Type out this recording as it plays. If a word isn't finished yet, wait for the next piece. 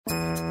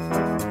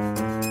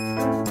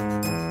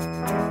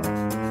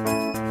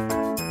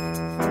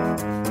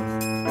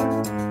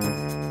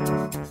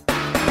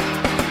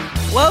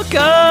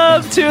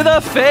Welcome to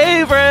The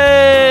Favorites,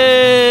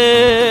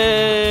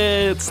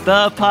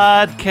 the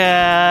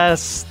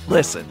podcast.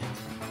 Listen,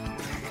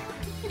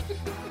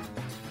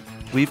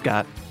 we've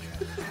got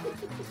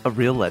a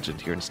real legend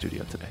here in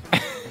studio today,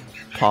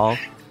 Paul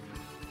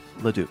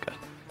LaDuca.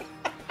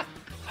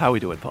 How are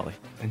we doing, Paulie?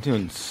 I'm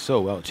doing so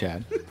well,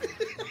 Chad.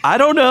 I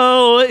don't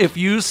know if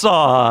you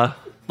saw.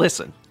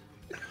 Listen,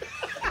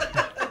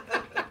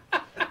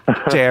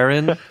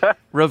 Darren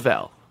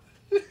Ravel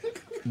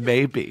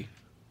may be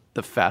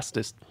the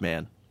fastest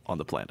man on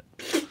the planet.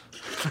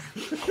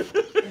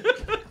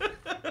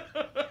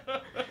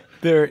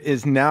 There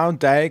is now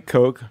Diet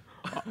Coke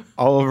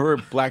all over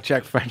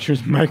BlackJack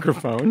Frencher's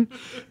microphone.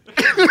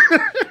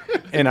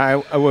 And I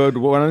would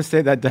want to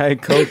say that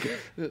Diet Coke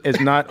is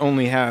not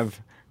only have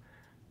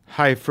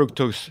high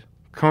fructose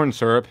corn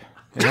syrup,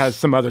 it has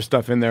some other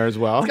stuff in there as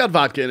well. It's got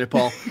vodka in it,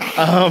 Paul.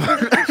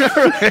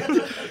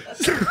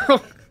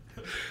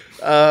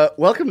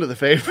 Welcome to The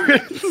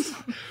Favorites.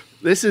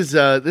 This is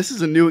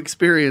a new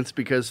experience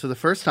because for the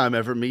first time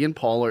ever, me and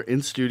Paul are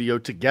in studio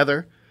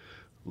together,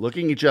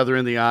 looking each other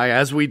in the eye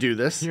as we do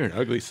this. You're an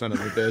ugly son of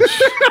a bitch.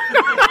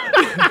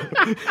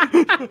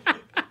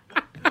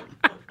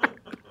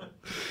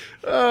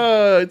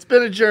 It's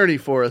been a journey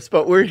for us,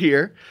 but we're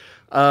here.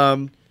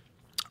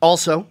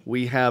 Also,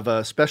 we have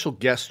a special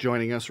guest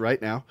joining us right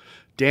now,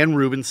 Dan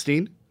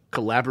Rubenstein,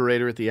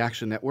 collaborator at the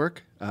Action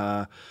Network,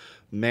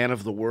 man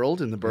of the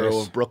world in the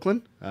borough of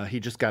Brooklyn. He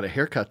just got a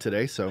haircut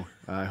today, so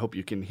I hope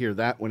you can hear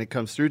that when it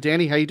comes through.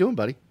 Danny, how you doing,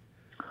 buddy?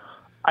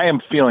 I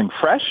am feeling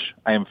fresh,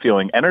 I am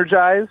feeling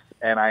energized,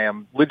 and I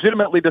am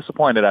legitimately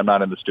disappointed I'm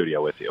not in the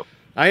studio with you.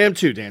 I am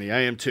too, Danny. I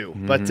am too.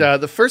 Mm-hmm. But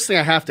the first thing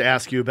I have to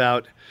ask you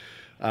about,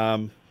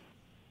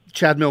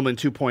 Chad Millman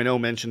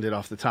 2.0 mentioned it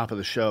off the top of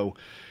the show.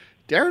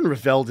 Darren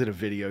Ravel did a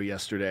video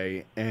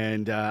yesterday,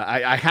 and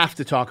I have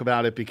to talk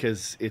about it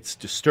because it's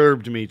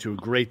disturbed me to a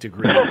great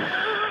degree.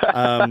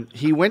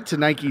 He went to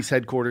Nike's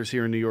headquarters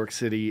here in New York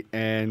City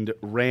and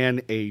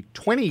ran a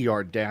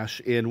 20-yard dash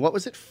in, what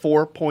was it,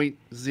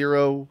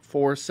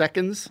 4.04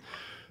 seconds?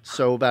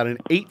 So about an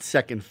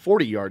 8-second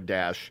 40-yard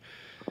dash.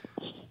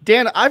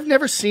 Dan, I've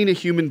never seen a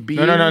human being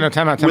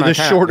Time out, with a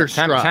shorter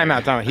stride. Time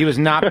out. He was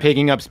not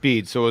picking up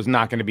speed, so it was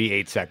not going to be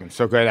 8 seconds.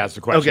 So go ahead, ask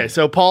the question. Okay,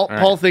 so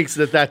Paul thinks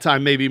that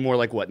time may be more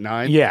like, what,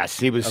 9? Yes,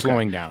 he was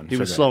slowing down. He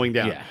was slowing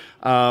down.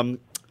 Yeah.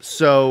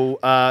 So,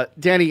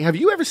 Danny, have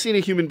you ever seen a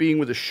human being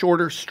with a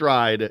shorter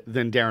stride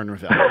than Darren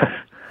Ravel?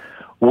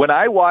 When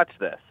I watch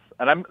this,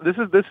 and this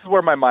is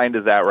where my mind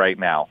is at right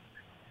now.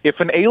 If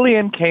an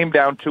alien came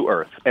down to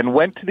Earth and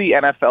went to the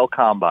NFL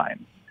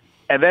Combine,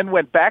 and then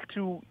went back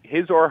to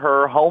his or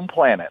her home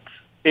planet,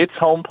 its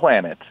home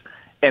planet,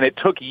 and it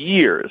took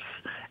years,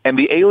 and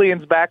the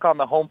aliens back on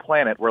the home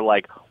planet were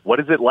like, what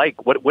is it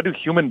like? What do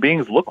human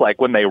beings look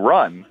like when they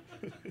run?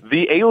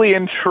 The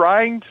alien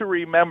trying to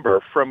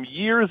remember from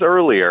years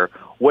earlier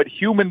what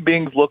human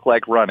beings look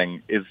like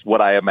running is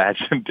what I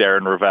imagine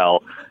Darren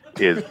Ravel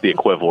is the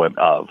equivalent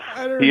of.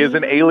 He is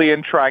an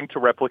alien trying to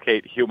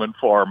replicate human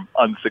form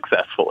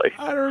unsuccessfully.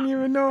 I don't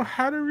even know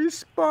how to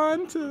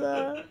respond to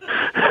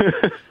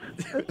that.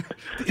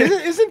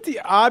 Isn't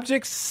the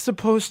object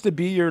supposed to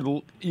be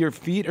your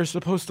feet are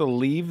supposed to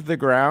leave the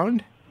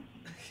ground?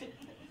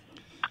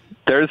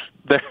 It's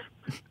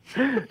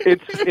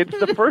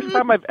the first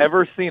time I've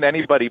ever seen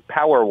anybody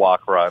power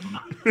walk run.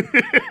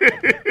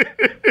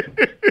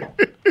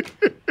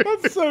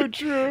 That's so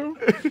true.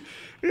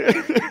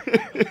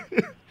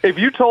 If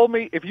you told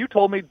me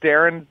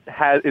Darren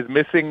is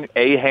missing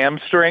a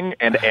hamstring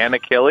and an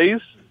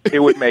Achilles, it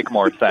would make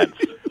more sense.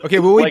 Okay,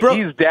 well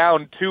he's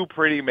down 2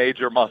 pretty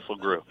major muscle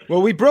groups.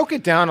 Well, we broke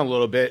it down a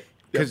little bit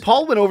because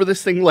Paul went over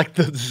this thing like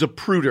the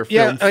Zapruder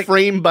film,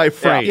 frame by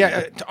frame.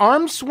 Yeah,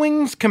 arm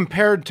swings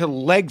compared to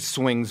leg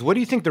swings. What do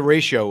you think the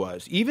ratio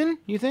was? Even?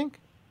 You think?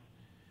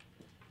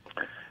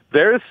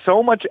 There is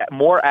so much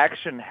more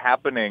action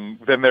happening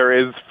than there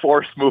is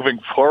force moving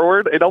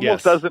forward. It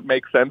almost doesn't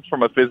make sense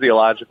from a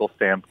physiological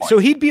standpoint. So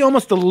he'd be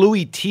almost the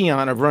Louis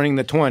Tion of running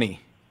the 20.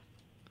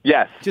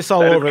 Yes. Just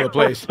all over the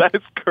place. That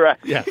is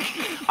correct. Yeah.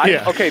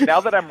 Okay,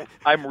 now that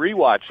I'm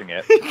rewatching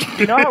it,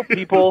 you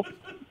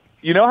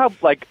know how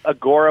like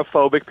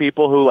agoraphobic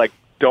people who like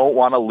don't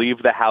want to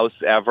leave the house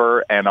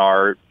ever and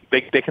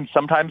they can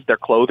sometimes their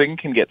clothing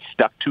can get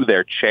stuck to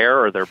their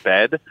chair or their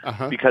bed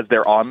because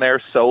they're on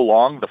there so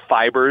long, the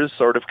fibers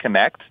sort of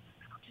connect.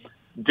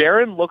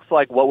 Darren looks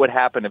like what would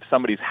happen if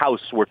somebody's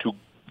house were to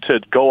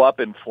go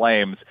up in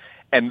flames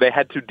and they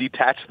had to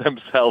detach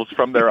themselves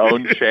from their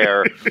own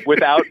chair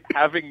without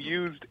having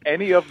used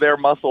any of their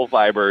muscle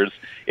fibers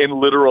in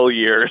literal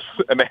years,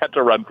 and they had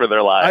to run for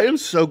their lives. I am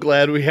so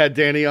glad we had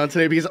Danny on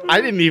today because I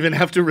didn't even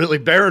have to really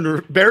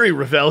bury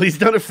Ravel. He's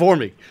done it for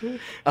me.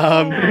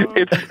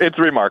 It's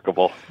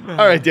remarkable. All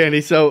right,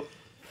 Danny, so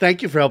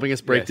thank you for helping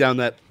us break down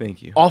that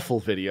awful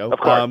video. Of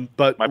course.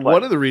 But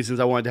one of the reasons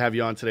I wanted to have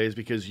you on today is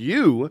because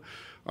you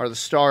are the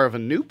star of a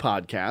new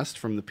podcast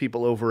from the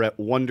people over at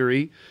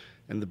Wondery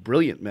and the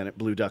brilliant men at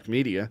Blue Duck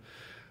Media.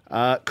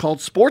 called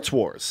Sports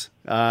Wars.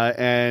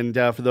 And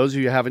for those of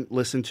you who haven't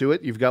listened to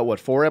it, you've got,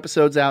 4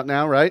 episodes out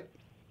now, right?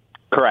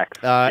 Correct.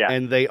 Yeah.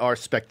 And they are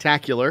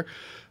spectacular.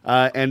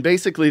 And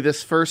basically,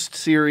 this first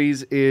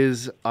series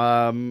is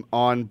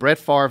on Brett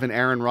Favre and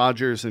Aaron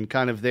Rodgers and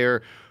kind of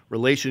their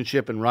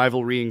relationship and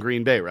rivalry in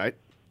Green Bay, right?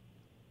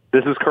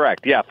 This is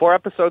correct. Yeah, 4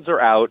 episodes are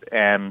out,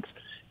 and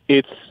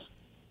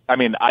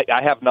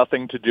I have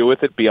nothing to do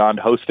with it beyond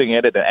hosting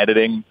it and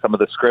editing some of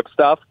the script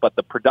stuff, but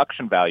the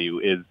production value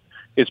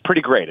is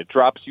pretty great. It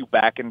drops you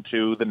back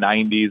into the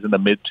 90s and the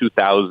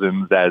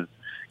mid-2000s as,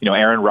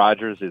 Aaron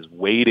Rodgers is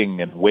waiting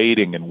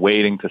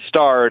to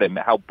start, and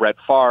how Brett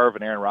Favre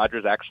and Aaron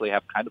Rodgers actually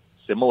have kind of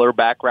similar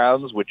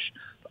backgrounds, which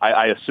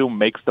I assume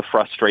makes the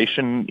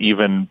frustration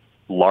even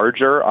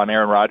larger on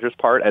Aaron Rodgers'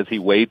 part as he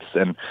waits.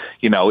 And,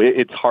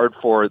 it's hard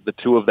for the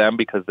two of them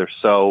because they're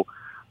so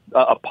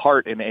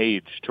apart in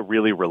age to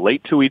really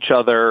relate to each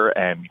other,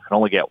 and you can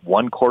only get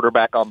one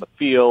quarterback on the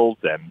field,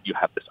 and you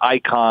have this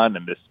icon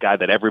and this guy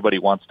that everybody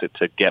wants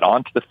to get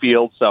onto the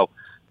field. So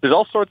there's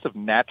all sorts of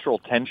natural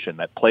tension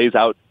that plays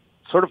out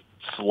sort of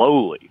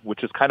slowly,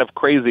 which is kind of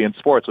crazy in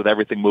sports with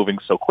everything moving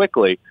so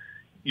quickly.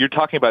 You're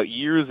talking about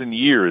years and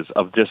years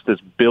of just this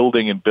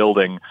building and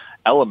building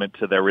element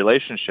to their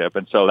relationship.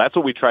 And so that's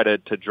what we try to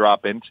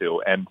drop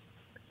into. And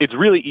it's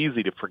really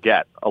easy to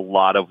forget a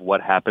lot of what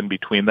happened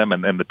between them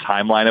and the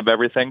timeline of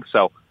everything.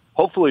 So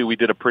hopefully we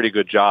did a pretty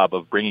good job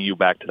of bringing you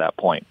back to that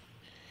point.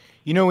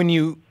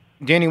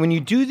 Danny, when you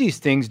do these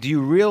things, do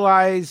you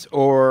realize,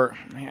 or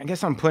I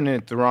guess I'm putting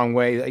it the wrong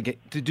way, like,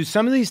 do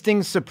some of these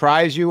things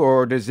surprise you,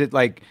 or does it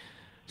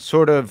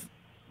sort of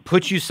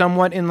put you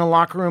somewhat in the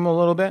locker room a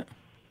little bit?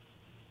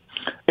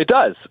 It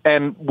does.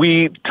 And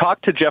we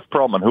talked to Jeff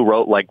Pearlman, who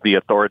wrote the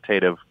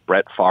authoritative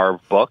Brett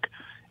Favre book,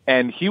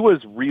 and he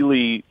was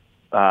really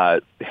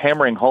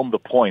hammering home the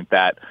point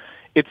that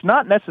it's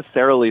not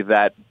necessarily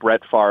that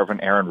Brett Favre and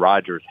Aaron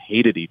Rodgers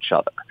hated each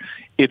other.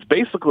 It's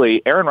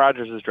basically Aaron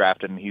Rodgers is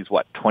drafted and he's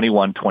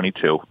 21,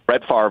 22.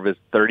 Brett Favre is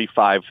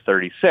 35,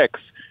 36.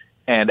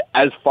 And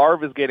as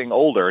Favre is getting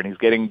older and he's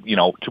getting,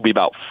 to be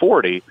about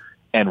 40,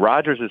 and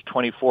Rodgers is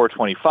 24,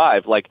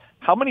 25,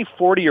 how many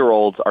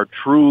 40-year-olds are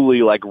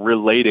truly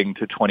relating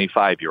to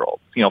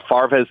 25-year-olds?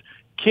 Favre has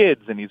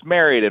kids and he's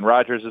married, and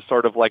Rodgers is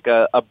sort of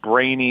a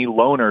brainy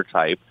loner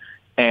type.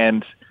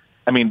 And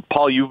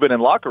Paul, you've been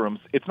in locker rooms.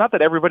 It's not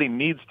that everybody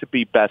needs to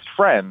be best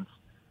friends.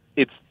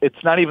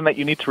 It's not even that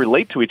you need to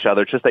relate to each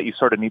other. It's just that you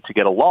sort of need to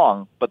get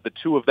along. But the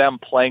two of them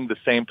playing the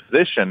same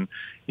position,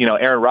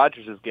 Aaron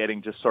Rodgers is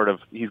getting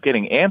he's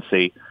getting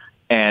antsy,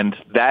 and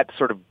that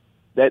sort of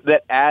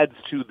that adds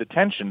to the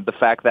tension. The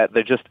fact that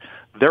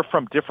they're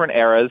from different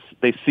eras,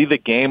 they see the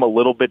game a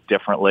little bit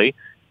differently,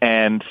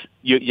 and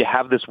you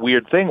have this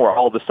weird thing where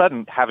all of a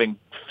sudden, having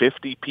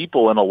 50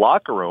 people in a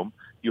locker room,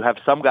 you have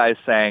some guys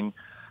saying,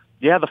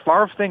 yeah, the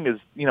Favre thing is,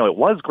 it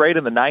was great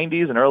in the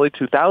 90s and early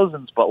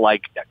 2000s, but we're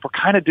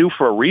kind of due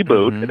for a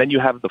reboot. Mm-hmm. And then you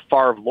have the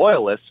Favre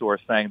loyalists who are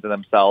saying to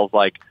themselves,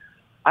 I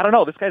don't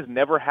know, this guy's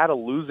never had a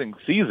losing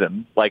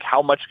season.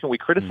 How much can we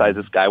criticize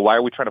this guy? Why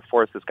are we trying to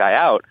force this guy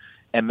out?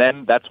 And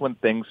then that's when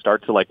things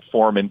start to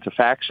form into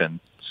factions.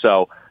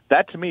 So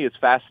that to me is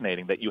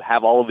fascinating, that you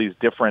have all of these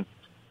different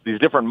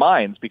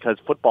minds, because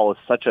football is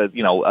such a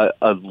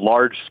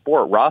large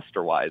sport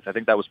roster-wise. I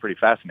think that was pretty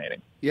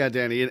fascinating. Yeah,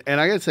 Danny,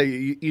 and I got to say,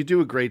 you do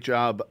a great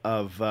job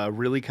of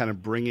really kind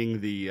of bringing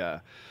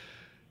the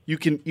you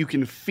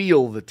can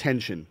feel the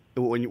tension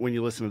when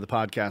you listen to the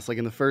podcast.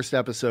 In the first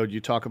episode, you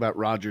talk about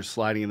Rodgers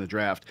sliding in the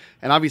draft,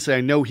 and obviously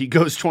I know he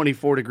goes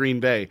 24 to Green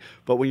Bay,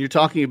 but when you're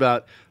talking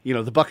about,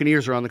 the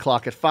Buccaneers are on the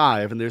clock at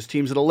 5, and there's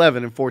teams at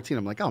 11 and 14,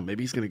 I'm like, oh,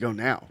 maybe he's going to go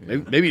now.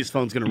 Maybe his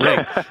phone's going to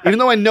ring, even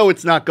though I know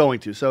it's not going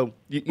to. So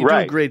you do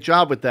a great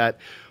job with that.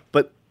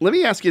 But let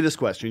me ask you this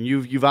question.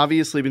 You've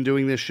obviously been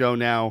doing this show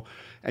now,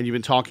 and you've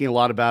been talking a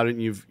lot about it,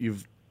 and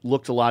you've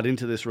looked a lot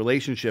into this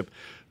relationship.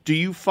 Do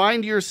you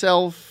find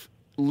yourself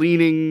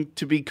leaning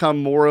to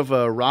become more of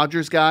a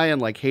Rodgers guy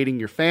and hating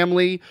your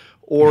family,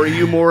 or are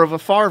you more of a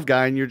Favre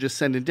guy and you're just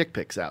sending dick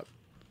pics out?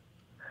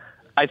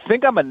 I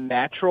think I'm a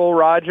natural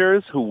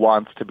Rodgers who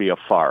wants to be a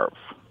Favre.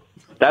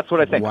 That's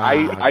what I think. Wow.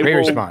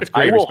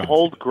 I will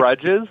hold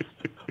grudges.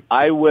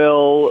 I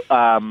will.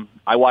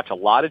 I watch a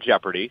lot of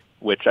Jeopardy,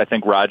 which I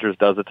think Rodgers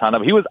does a ton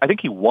of. I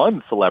think he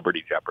won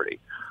Celebrity Jeopardy.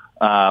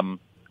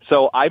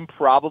 So I'm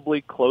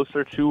probably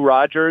closer to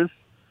Rodgers.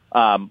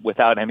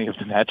 Without any of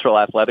the natural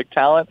athletic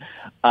talent.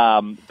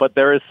 But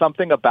there is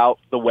something about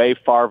the way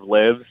Favre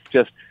lives.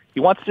 He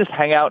wants to just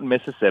hang out in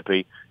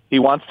Mississippi. He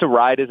wants to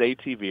ride his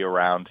ATV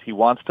around. He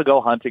wants to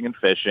go hunting and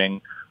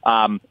fishing.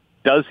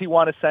 Does he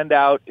want to send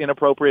out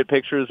inappropriate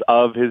pictures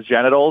of his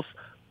genitals?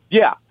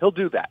 Yeah, he'll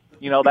do that.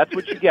 That's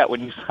what you get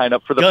when you sign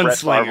up for the Brett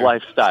Favre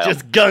lifestyle.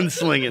 Just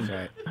gunslinging.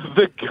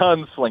 The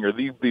gunslinger,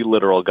 the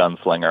literal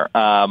gunslinger.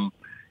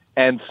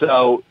 And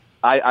so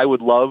I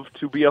would love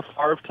to be a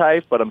Favre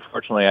type, but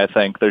unfortunately I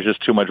think there's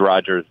just too much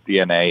Rodgers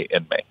DNA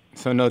in me.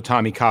 So no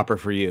Tommy Copper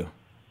for you.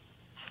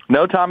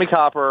 No Tommy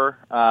Copper.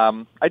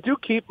 I do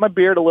keep my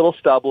beard a little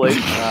stubbly.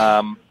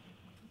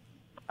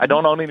 I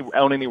don't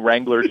own any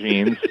Wrangler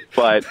jeans,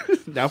 but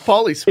now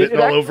Paulie's spitting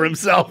all over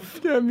himself.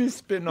 Yeah, me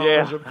spitting all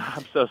yeah, over.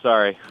 I'm so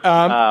sorry.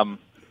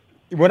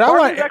 What I Favre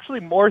want is actually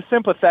more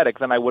sympathetic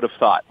than I would have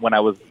thought when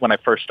I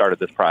first started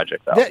this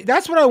project, though.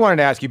 That's what I wanted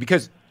to ask you,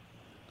 because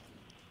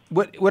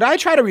what I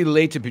try to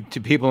relate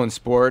to people in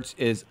sports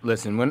is,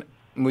 listen, when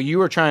you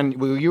were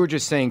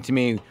just saying to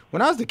me,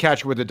 when I was the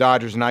catcher with the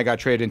Dodgers and I got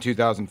traded in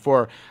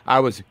 2004, I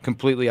was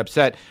completely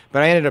upset.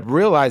 But I ended up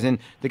realizing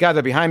the guy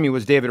that behind me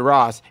was David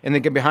Ross, and the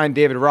guy behind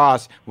David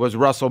Ross was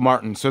Russell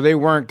Martin. So they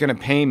weren't going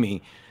to pay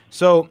me.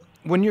 So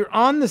when you're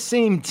on the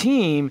same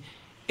team,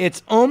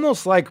 it's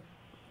almost like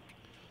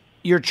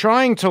you're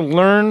trying to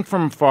learn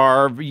from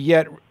Favre,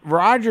 yet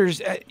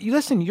Rodgers,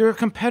 listen, you're a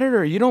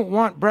competitor. You don't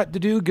want Brett to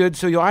do good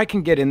so I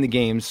can get in the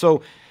game.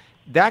 So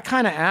that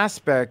kind of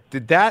aspect,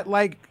 did that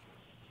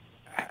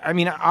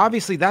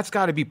obviously that's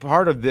got to be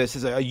part of this,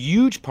 is a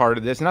huge part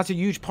of this, and that's a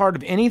huge part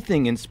of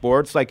anything in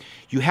sports. Like,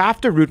 you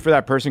have to root for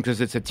that person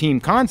because it's a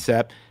team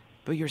concept,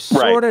 but you're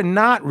sort of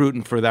not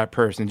rooting for that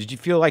person. Did you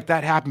feel like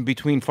that happened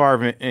between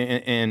Favre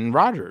and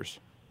Rodgers?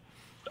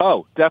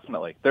 Oh,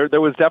 definitely.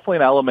 There was definitely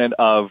an element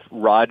of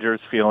Rodgers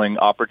feeling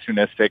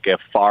opportunistic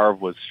if Favre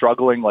was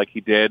struggling like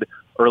he did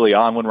early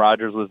on when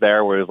Rodgers was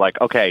there, where it was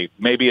like, okay,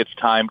 maybe it's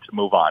time to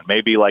move on.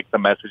 Maybe like the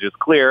message is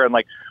clear, and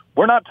like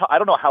we're not. I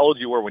don't know how old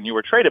you were when you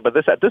were traded, but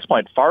at this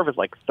point, Favre is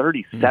like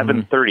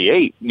 37,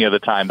 38. The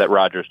time that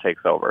Rodgers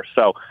takes over.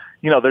 So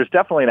there's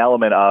definitely an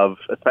element of,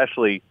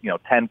 especially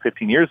 10,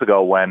 15 years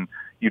ago, when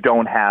you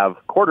don't have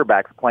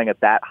quarterbacks playing at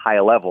that high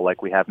a level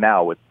like we have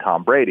now with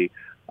Tom Brady.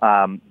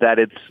 That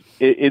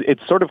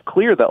it's sort of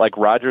clear that like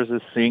Rodgers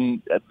is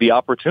seeing the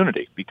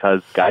opportunity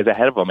because guys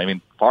ahead of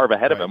him, Favre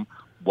ahead of him,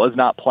 was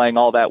not playing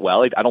all that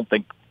well. I don't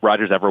think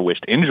Rodgers ever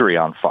wished injury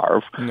on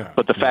Favre. No,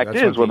 but the fact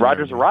is, when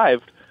Rodgers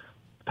arrived,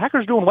 the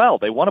Packers doing well.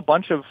 They won a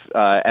bunch of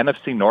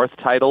NFC North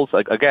titles.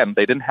 Like, again,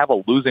 they didn't have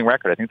a losing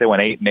record. I think they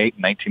went 8-8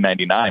 in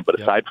 1999. But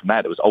aside from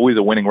that, it was always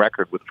a winning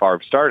record with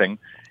Favre starting.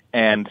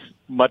 And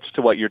much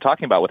to what you're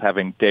talking about with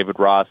having David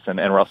Ross and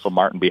Russell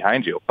Martin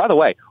behind you. By the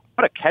way,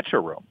 what a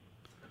catcher room.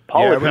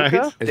 Paul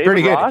it's David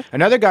pretty good. Ross?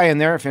 Another guy in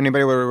there, if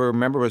anybody will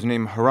remember, was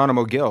named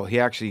Geronimo Gil. He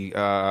actually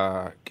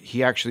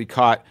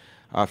caught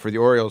for the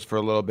Orioles for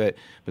a little bit,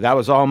 but that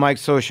was all Mike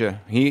Scioscia.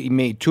 He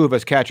made two of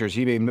us catchers.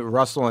 He made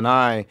Russell and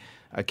I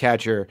a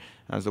catcher.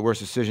 That was the worst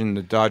decision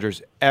the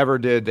Dodgers ever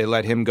did. They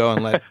let him go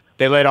and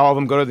they let all of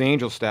them go to the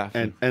Angels staff,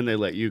 and they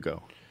let you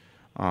go.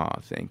 Oh,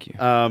 thank you.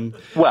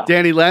 Well,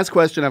 Danny, last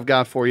question I've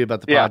got for you about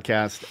the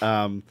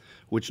podcast.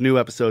 Which new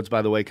episodes,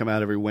 by the way, come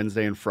out every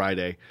Wednesday and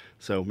Friday.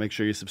 So make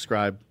sure you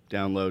subscribe,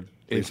 download,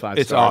 leave 5 stars.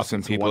 It's awesome,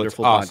 it's people. A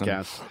wonderful awesome.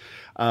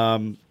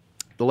 podcast.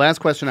 The last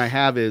question I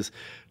have is,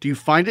 do you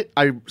find it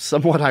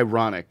somewhat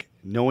ironic,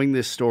 knowing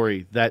this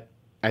story, that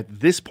at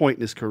this point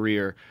in his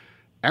career,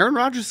 Aaron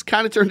Rodgers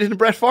kind of turned into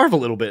Brett Favre a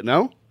little bit,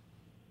 no?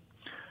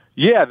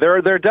 Yeah, there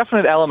are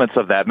definite elements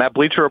of that. And that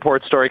Bleacher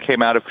Report story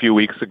came out a few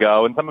weeks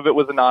ago, and some of it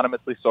was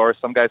anonymously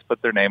sourced. Some guys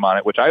put their name on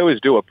it, which I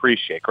always do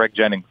appreciate. Greg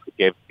Jennings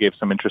gave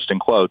some interesting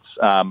quotes.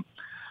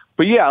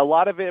 But yeah, a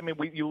lot of it,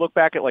 you look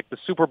back at like the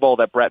Super Bowl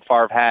that Brett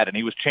Favre had, and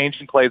he was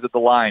changing plays at the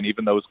line,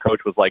 even though his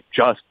coach was like,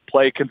 just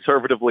play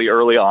conservatively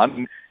early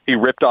on. He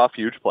ripped off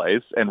huge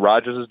plays, and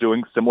Rodgers is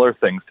doing similar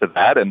things to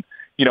that. And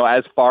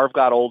as Favre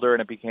got older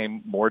and it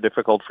became more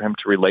difficult for him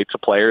to relate to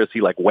players,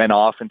 he like went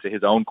off into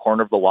his own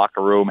corner of the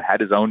locker room,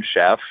 had his own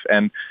chef.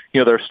 And,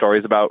 there are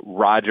stories about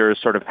Rodgers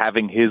sort of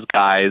having his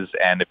guys,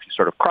 and if you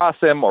sort of cross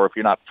him or if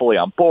you're not fully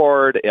on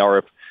board, or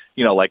if,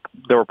 like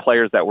there were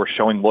players that were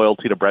showing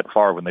loyalty to Brett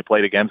Favre when they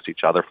played against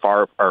each other,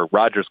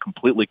 Rodgers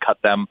completely cut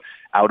them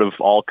out of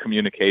all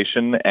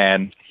communication.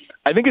 And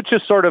I think it's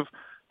just sort of,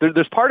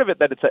 there's part of it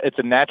that it's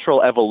a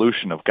natural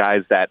evolution of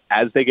guys that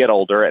as they get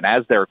older and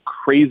as they're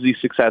crazy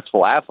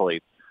successful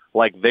athletes,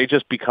 like they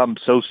just become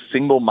so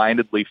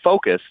single-mindedly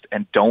focused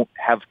and don't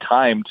have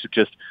time to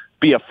just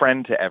be a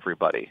friend to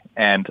everybody.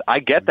 And I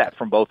get that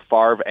from both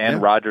Favre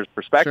and Rodgers'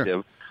 perspective.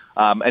 Sure.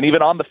 And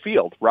even on the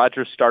field,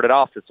 Rodgers started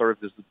off as sort of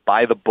this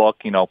by the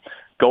book,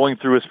 going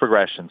through his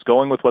progressions,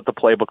 going with what the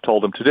playbook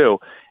told him to do.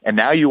 And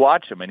now you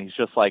watch him, and he's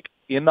just like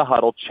in the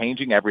huddle,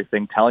 changing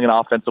everything, telling an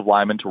offensive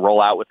lineman to roll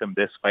out with him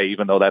this way,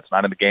 even though that's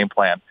not in the game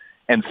plan,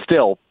 and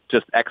still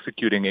just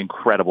executing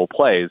incredible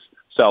plays.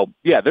 So,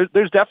 yeah,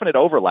 there's definite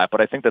overlap, but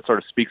I think that sort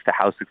of speaks to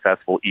how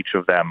successful each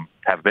of them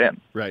have been.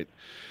 Right.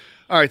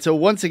 All right, so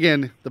once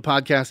again, the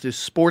podcast is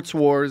Sports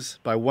Wars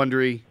by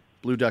Wondery,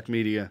 Blue Duck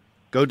Media.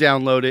 Go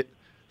download it.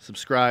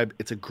 Subscribe.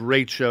 It's a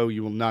great show.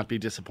 You will not be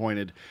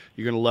disappointed.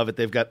 You're going to love it.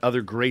 They've got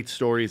other great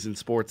stories in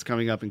sports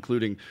coming up,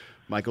 including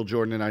Michael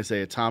Jordan and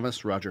Isaiah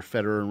Thomas, Roger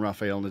Federer and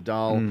Rafael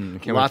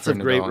Nadal. Lots of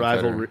great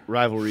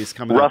rivalries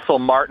coming up. Russell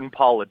Martin,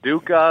 Paul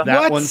LaDuca.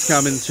 That one's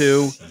coming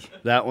too.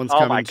 That one's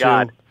coming my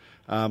God. too.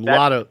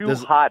 That's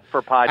too hot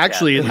for podcast.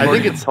 Actually, I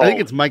think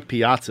it's Mike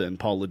Piazza and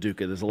Paul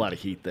LaDuca. There's a lot of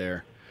heat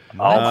there.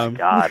 Oh my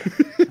God.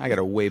 I got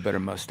a way better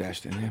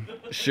mustache than him.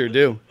 Sure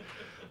do.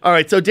 All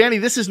right, so Danny,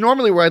 this is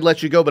normally where I'd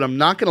let you go, but I'm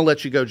not going to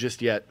let you go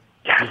just yet.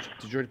 Yes.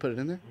 Did you already put it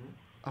in there?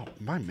 Oh,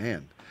 my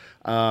man.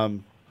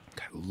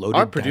 Loaded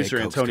Our Diet producer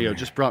Cokes Antonio coming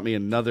just brought me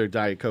another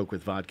Diet Coke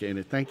with vodka in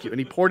it. Thank you. And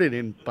he poured it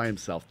in by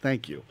himself.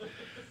 Thank you.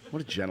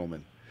 What a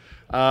gentleman.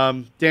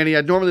 Danny,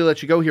 I'd normally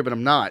let you go here, but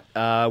I'm not.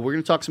 We're going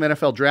to talk some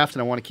NFL draft,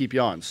 and I want to keep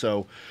you on.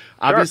 So,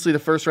 obviously, the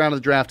first round of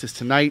the draft is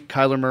tonight.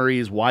 Kyler Murray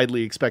is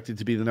widely expected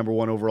to be the number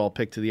 1 overall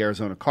pick to the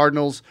Arizona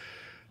Cardinals.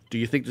 Do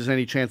you think there's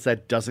any chance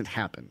that doesn't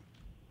happen?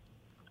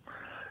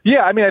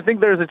 Yeah, I mean, I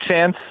think there's a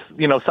chance,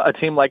 a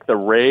team like the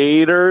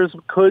Raiders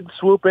could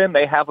swoop in.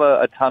 They have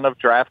a ton of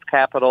draft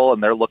capital,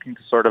 and they're looking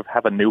to sort of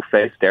have a new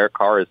face. Derek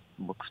Carr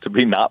looks to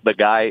be not the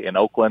guy in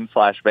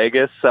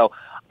Oakland/Vegas. So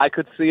I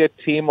could see a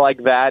team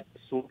like that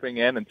swooping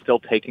in and still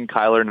taking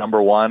Kyler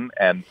number 1.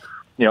 And,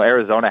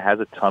 Arizona has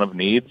a ton of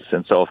needs.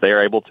 And so if they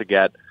are able to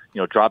get,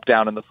 drop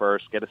down in the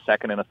first, get a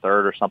second and a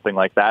third or something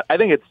like that, I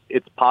think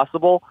it's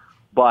possible.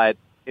 But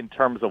in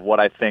terms of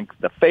what I think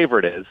the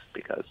favorite is,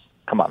 because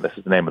come on, this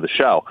is the name of the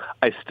show,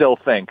 I still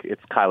think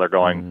it's Kyler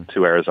going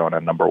to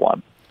Arizona number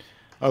 1.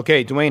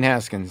 Okay, Dwayne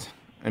Haskins.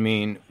 I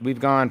mean, we've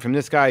gone from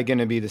this guy going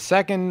to be the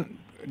second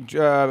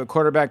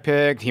quarterback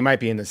pick. He might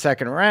be in the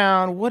second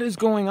round. What is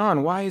going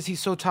on? Why is he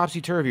so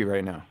topsy-turvy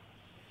right now?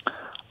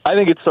 I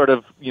think it's sort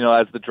of,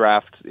 as the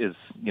draft is,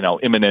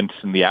 imminent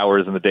in the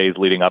hours and the days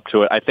leading up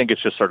to it, I think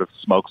it's just sort of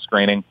smoke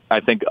screening. I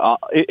think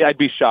I'd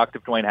be shocked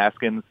if Dwayne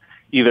Haskins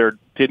either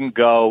didn't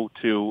go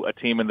to a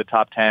team in the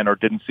top 10 or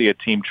didn't see a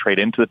team trade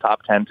into the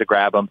top 10 to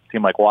grab him, a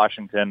team like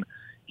Washington.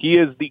 He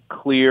is the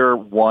clear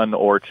 1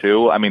 or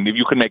 2. I mean, if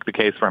you could make the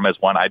case for him as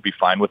 1, I'd be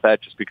fine with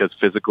that just because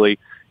physically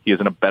he is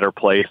in a better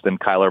place than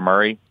Kyler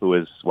Murray, who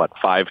is,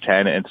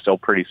 5'10", and still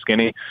pretty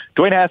skinny.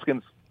 Dwayne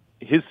Haskins,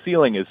 his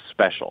ceiling is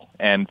special.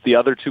 And the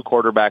other 2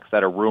 quarterbacks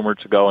that are rumored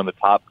to go in the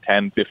top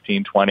 10,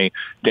 15, 20,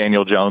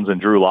 Daniel Jones and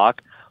Drew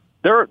Lock,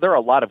 there are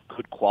a lot of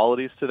good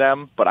qualities to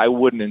them, but I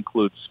wouldn't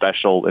include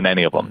special in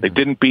any of them. They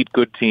didn't beat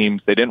good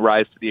teams. They didn't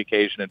rise to the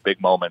occasion in big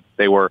moments.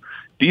 They were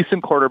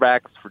decent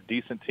quarterbacks for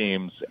decent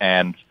teams,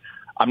 and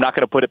I'm not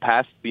going to put it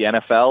past the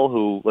NFL,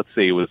 who, let's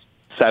see, was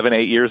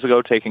 7-8 years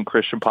ago taking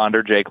Christian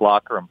Ponder, Jake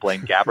Locker, and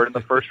Blaine Gabbert in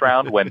the first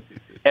round when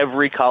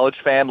every college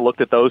fan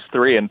looked at those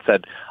 3 and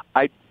said,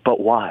 but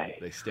why?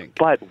 They stink.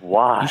 But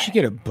why? You should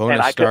get a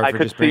bonus star for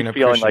just bringing up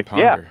Christian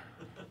Ponder.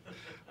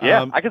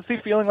 Yeah, I could see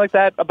feeling like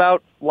that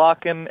about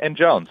Locke and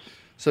Jones.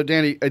 So,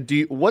 Danny,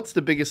 what's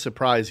the biggest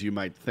surprise you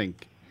might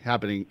think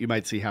happening? You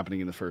might see happening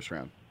in the first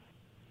round.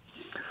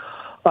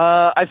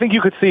 I think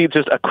you could see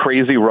just a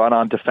crazy run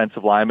on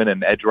defensive linemen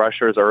and edge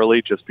rushers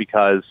early, just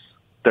because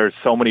there's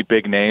so many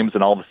big names,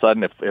 and all of a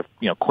sudden, if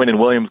Quinnen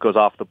Williams goes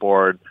off the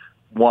board,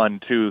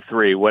 1, 2,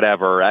 3,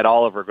 whatever, Ed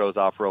Oliver goes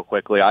off real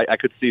quickly. I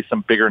could see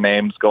some bigger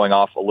names going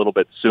off a little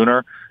bit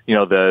sooner.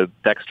 The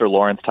Dexter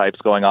Lawrence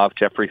types going off,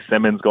 Jeffrey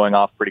Simmons going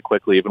off pretty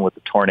quickly, even with the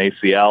torn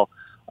ACL.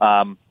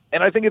 And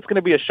I think it's going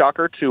to be a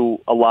shocker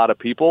to a lot of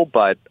people,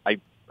 but I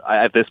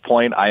at this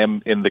point, I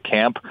am in the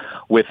camp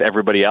with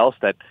everybody else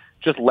that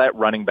just let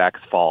running backs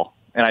fall.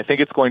 And I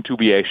think it's going to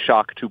be a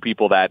shock to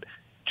people that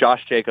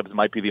Josh Jacobs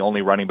might be the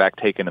only running back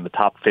taken in the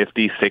top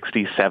 50,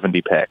 60,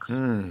 70 picks.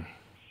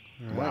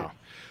 Wow.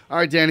 All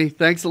right, Danny,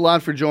 thanks a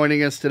lot for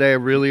joining us today. I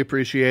really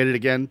appreciate it.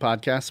 Again,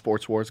 podcast,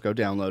 Sports Wars, go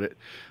download it.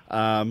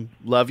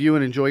 Love you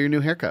and enjoy your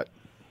new haircut.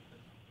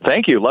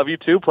 Thank you. Love you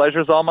too.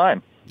 Pleasure's all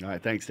mine. All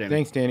right, thanks, Danny.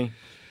 Thanks, Danny.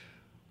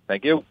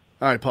 Thank you.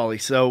 All right,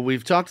 Paulie, so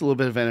we've talked a little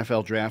bit of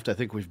NFL draft. I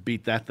think we've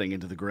beat that thing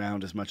into the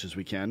ground as much as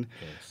we can.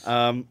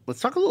 Yes.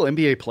 Let's talk a little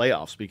NBA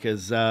playoffs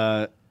because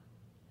a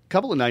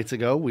couple of nights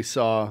ago we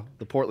saw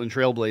the Portland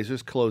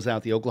Trailblazers close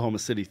out the Oklahoma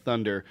City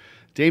Thunder.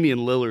 Damian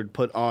Lillard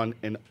put on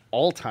an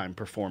all-time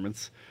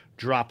performance,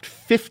 dropped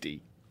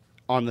 50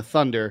 on the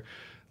Thunder.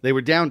 They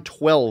were down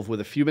 12 with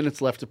a few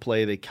minutes left to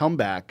play. They come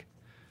back.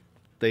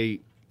 They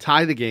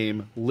tie the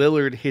game.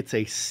 Lillard hits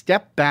a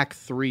step-back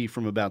 3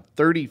 from about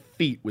 30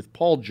 feet with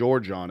Paul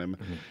George on him,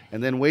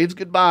 and then waves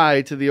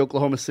goodbye to the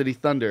Oklahoma City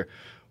Thunder.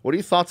 What are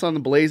your thoughts on the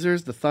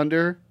Blazers, the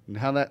Thunder, and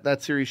how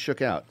that series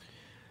shook out?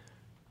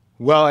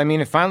 Well, I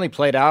mean, it finally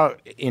played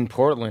out in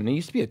Portland. It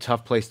used to be a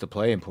tough place to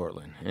play in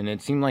Portland, and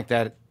it seemed like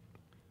that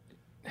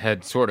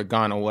had sort of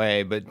gone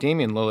away. But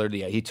Damian Lillard,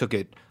 yeah, he took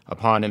it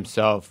upon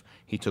himself.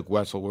 He took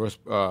Russell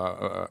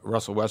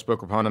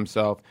Westbrook upon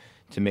himself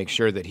to make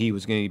sure that he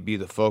was going to be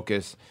the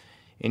focus.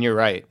 And you're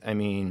right. I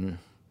mean,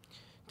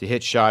 to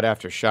hit shot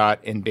after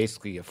shot and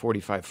basically a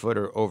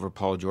 45-footer over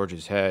Paul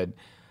George's head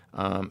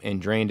and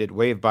drained it,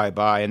 waved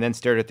bye-bye, and then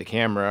stared at the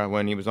camera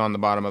when he was on the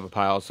bottom of a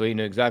pile. So he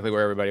knew exactly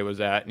where everybody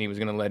was at, and he was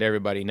going to let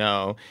everybody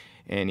know.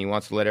 And he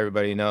wants to let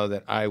everybody know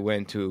that I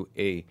went to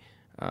a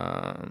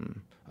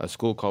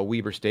school called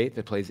Weber State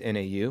that plays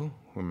NAU,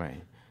 where my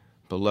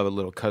beloved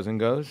little cousin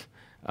goes,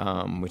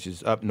 which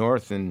is up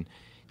north, and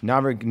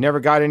never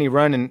got any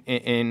run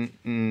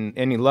in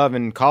any love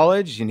in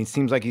college, and he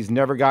seems like he's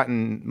never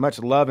gotten much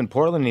love in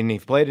Portland. And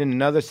if he played in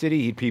another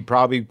city, he'd be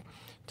probably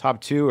top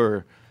 2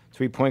 or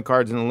 3 point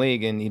guards in the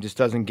league, and he just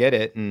doesn't get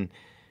it. And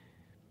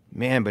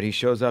man, but he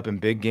shows up in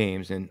big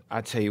games, and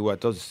I tell you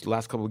what, those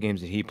last couple of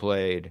games that he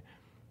played,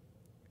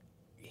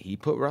 he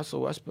put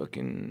Russell Westbrook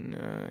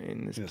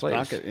in his place.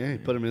 Pocket. Yeah, he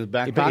put him in his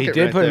back he pocket. He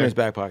did right put him there. in his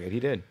back pocket. He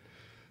did.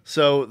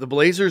 So the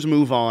Blazers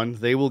move on.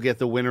 They will get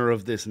the winner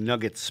of this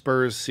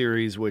Nuggets-Spurs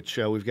series, which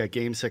we've got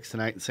Game 6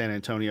 tonight in San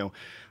Antonio.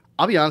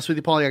 I'll be honest with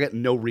you, Paulie, I got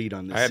no read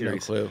on this series. I have no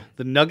clue.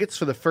 The Nuggets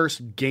for the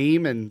first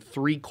game and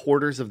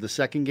 3/4 of the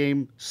second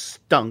game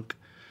stunk,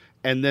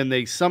 and then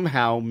they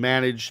somehow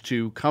managed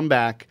to come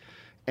back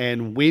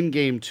and win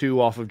Game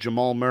 2 off of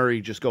Jamal Murray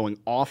just going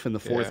off in the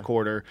fourth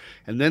quarter.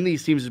 And then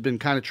these teams have been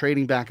kind of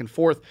trading back and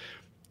forth.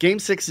 Game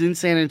 6 is in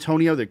San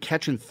Antonio. They're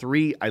catching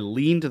 3. I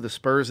lean to the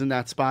Spurs in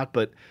that spot,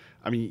 but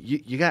I mean,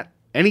 you got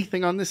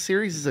anything on this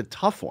series? Is a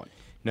tough one.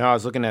 No, I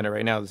was looking at it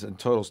right now. The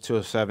total's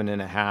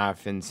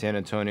 207.5, and San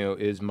Antonio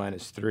is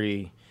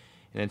 -3.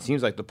 And it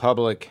seems like the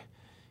public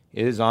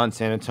is on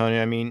San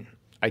Antonio. I mean,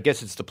 I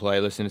guess it's the play.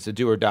 Listen, it's a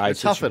do-or-die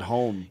It's tough at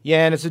home.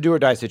 Yeah, and it's a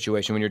do-or-die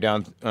situation when you're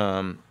down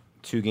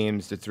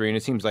 2-3. And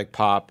it seems like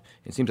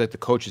it seems like the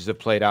coaches have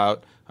played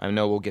out. I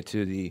know we'll get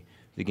to the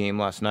game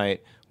last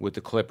night with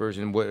the Clippers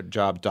and what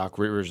job Doc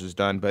Rivers has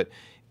done. But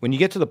when you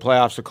get to the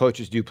playoffs, the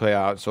coaches do play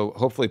out. So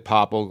hopefully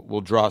Pop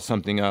will draw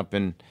something up.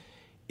 And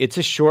it's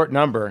a short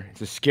number.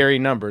 It's a scary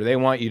number. They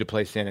want you to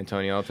play San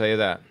Antonio, I'll tell you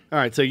that. All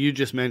right, so you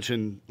just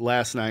mentioned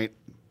last night,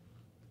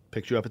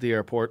 picked you up at the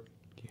airport.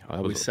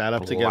 We sat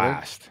up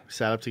together.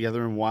 Sat up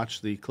together and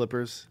watched the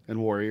Clippers and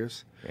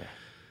Warriors.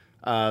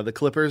 Yeah. The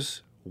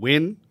Clippers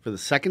win for the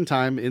second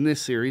time in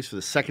this series, for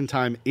the second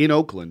time in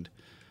Oakland.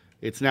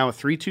 It's now a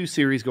 3-2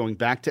 series going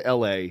back to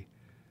L.A.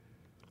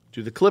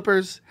 Do the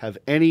Clippers have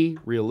any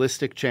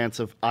realistic chance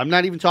of, I'm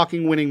not even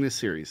talking winning this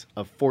series,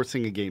 of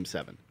forcing a Game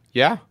 7?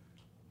 Yeah.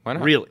 Why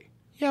not? Really?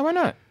 Yeah, why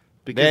not?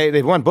 Because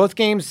They've won both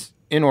games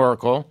in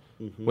Oracle,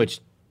 which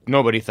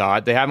nobody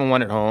thought. They haven't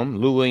won at home.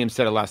 Lou Williams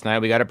said it last night.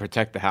 We got to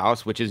protect the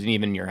house, which isn't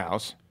even your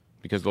house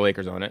because the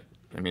Lakers own it.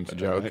 I mean, it's a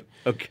joke.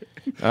 Okay.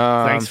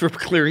 Thanks for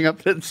clearing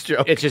up that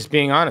joke. It's just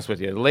being honest with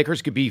you. The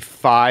Lakers could be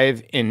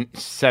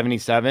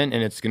 5-77,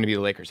 and it's going to be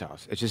the Lakers'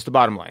 house. It's just the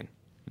bottom line.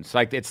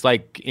 It's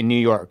like in New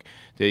York.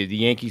 The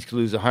Yankees could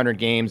lose 100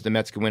 games. The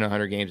Mets could win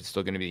 100 games. It's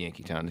still going to be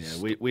Yankee Town.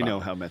 Yeah, we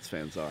know how Mets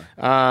fans are,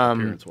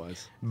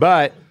 appearance-wise.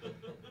 But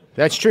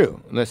that's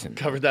true. Listen.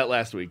 Covered that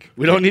last week.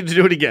 We don't need to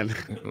do it again.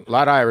 A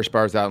lot of Irish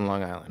bars out in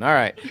Long Island. All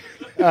right.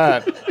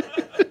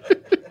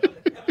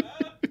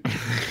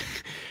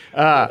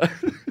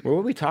 What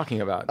were we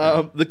talking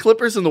about? The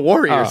Clippers and the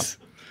Warriors.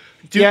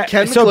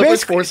 Can the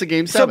Clippers force a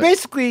Game 7? So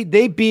basically,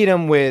 they beat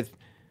them with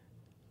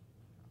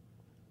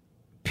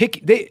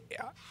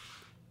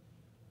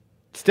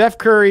Steph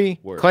Curry,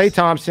 Klay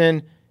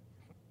Thompson,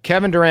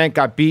 Kevin Durant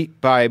got beat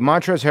by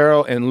Montrezl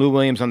Harrell and Lou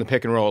Williams on the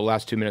pick and roll the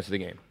last 2 minutes of the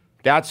game.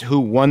 That's who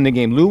won the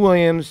game. Lou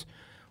Williams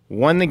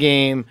won the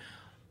game,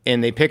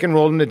 and they pick and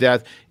rolled him to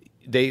death.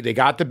 They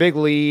got the big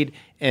lead,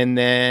 and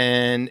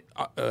then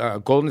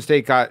Golden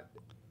State got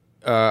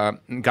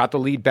the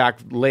lead back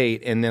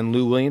late, and then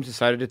Lou Williams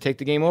decided to take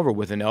the game over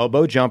with an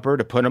elbow jumper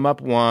to put him up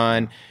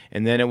 1,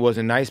 and then it was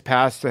a nice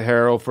pass to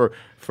Harrell for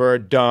a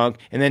dunk,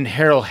 and then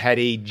Harrell had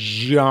a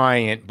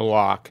giant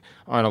block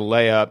on a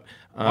layup.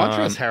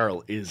 Montrezl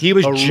Harrell is a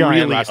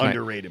really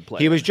underrated player.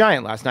 He was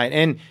giant last night,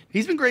 and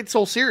he's been great this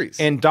whole series.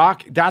 And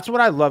Doc, that's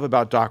what I love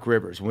about Doc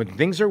Rivers. When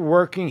things are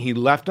working, he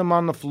left him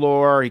on the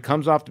floor. He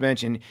comes off the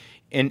bench, and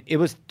it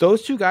was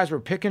those two guys were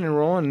picking and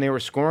rolling, and they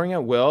were scoring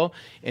at will.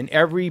 And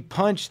every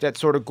punch that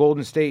sort of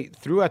Golden State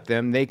threw at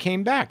them, they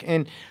came back.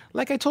 And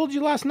like I told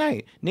you last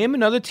night, name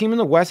another team in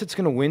the West that's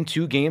going to win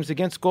 2 games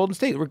against Golden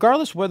State.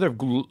 Regardless whether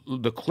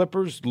the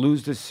Clippers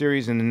lose this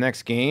series in the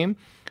next game,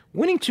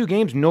 winning 2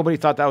 games, nobody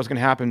thought that was going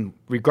to happen,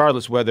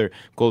 regardless whether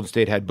Golden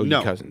State had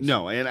Boogie Cousins.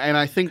 No, and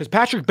I think... Because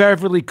Patrick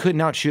Beverly couldn't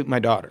outshoot my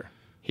daughter.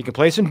 He can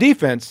play some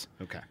defense.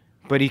 Okay.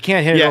 But he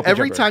can't hit it. Yeah,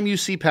 every time you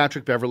see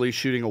Patrick Beverly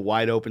shooting a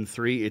wide open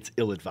 3, it's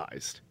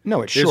ill-advised.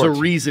 No, it's short. There's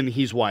a reason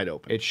he's wide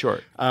open. It's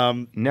short.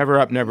 Never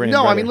up, never in.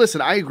 No, brother. I mean,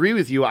 listen, I agree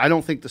with you. I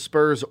don't think the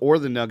Spurs or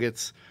the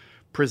Nuggets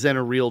present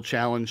a real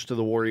challenge to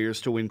the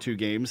Warriors to win 2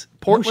 games.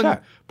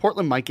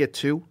 Portland might get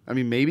 2. I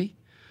mean, maybe.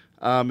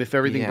 If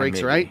everything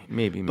breaks right.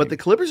 Maybe. But the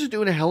Clippers are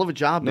doing a hell of a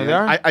job, man. They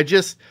are? I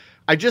just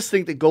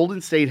think that Golden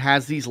State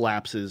has these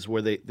lapses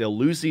where they'll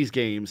lose these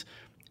games,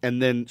 and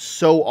then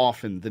so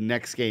often the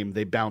next game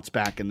they bounce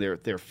back and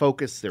they're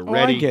focused, they're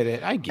ready. I get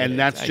it. And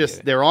that's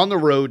they're on the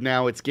road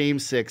now. It's Game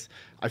 6.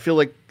 I feel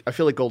like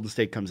Golden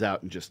State comes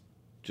out and just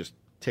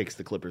takes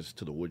the Clippers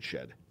to the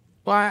woodshed.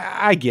 Well,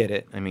 I get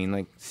it. I mean,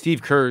 like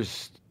Steve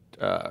Kerr's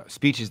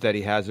speeches that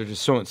he has are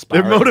just so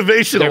inspiring. They're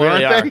motivational,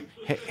 really aren't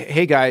they?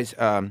 Hey guys,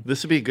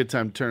 this would be a good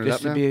time to turn it up.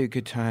 This would be a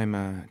good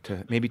time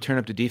to maybe turn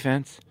up the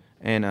defense,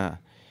 and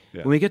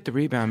when we get the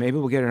rebound, maybe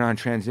we'll get it on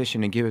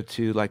transition and give it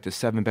to like the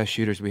 7 best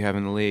shooters we have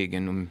in the league,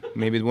 and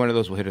maybe one of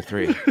those will hit a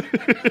 3.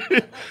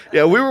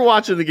 Yeah, we were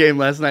watching the game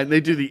last night, and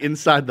they do the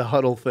inside the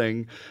huddle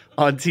thing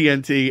on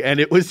TNT, and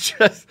it was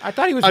just... I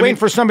thought he was waiting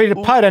for somebody to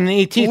putt on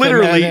the 18th.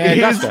 Literally,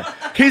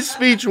 his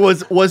speech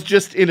was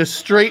just in a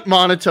straight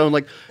monotone,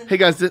 like, hey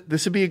guys,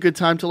 this would be a good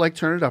time to like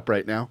turn it up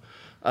right now.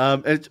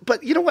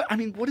 But you know what? I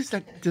mean, what is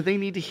that? Do they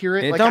need to hear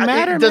it? It don't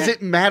matter. Does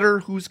it matter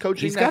who's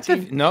coaching that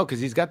team? No, because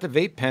he's got the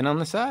vape pen on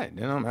the side.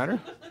 It don't matter.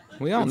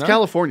 We all know. It's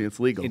California. It's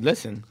legal.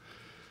 Listen.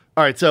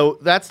 All right, so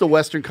that's the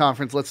Western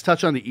Conference. Let's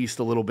touch on the East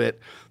a little bit.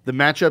 The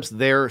matchups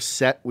there are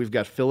set. We've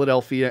got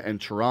Philadelphia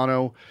and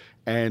Toronto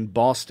and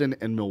Boston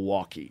and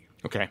Milwaukee.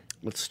 Okay.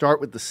 Let's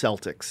start with the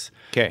Celtics.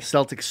 Okay.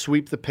 Celtics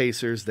sweep the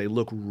Pacers. They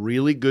look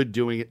really good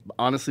doing it.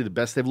 Honestly, the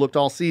best they've looked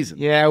all season.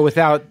 Yeah,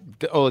 without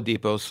the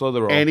Oladipo, slow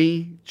the roll.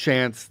 Any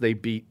chance they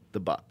beat the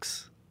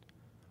Bucks?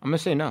 I'm going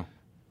to say no.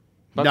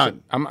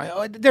 None.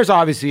 There's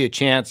obviously a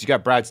chance. You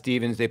got Brad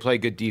Stevens. They play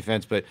good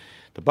defense, but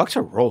the Bucks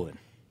are rolling.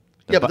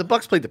 But the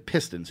Bucks played the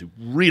Pistons, who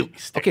really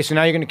stink. Okay, so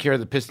now you're going to compare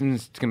the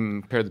Pistons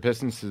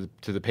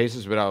to the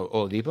Pacers without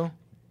Oladipo?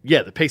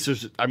 Yeah, the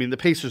Pacers. I mean, the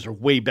Pacers are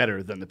way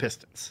better than the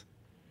Pistons.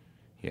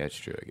 Yeah, it's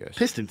true, I guess.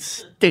 Pistons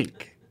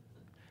stink.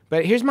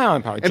 But here's my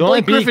own point. And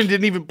Blake Griffin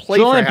didn't even play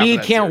Joel for half of Embiid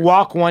that can't series.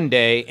 walk one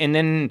day, and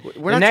then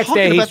We're the not next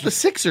talking day about the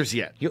Sixers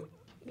yet.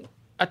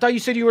 I thought you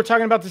said you were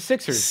talking about the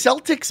Sixers.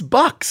 Celtics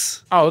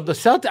Bucks. Oh, the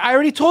Celtics. I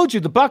already told you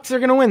the Bucks are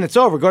going to win. It's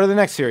over. Go to the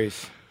next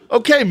series.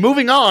 Okay,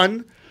 moving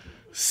on.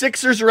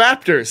 Sixers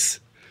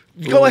Raptors.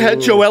 Go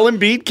ahead. Joel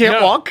Embiid can't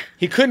walk.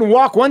 He couldn't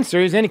walk one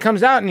series, then he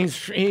comes out and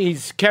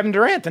he's Kevin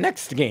Durant the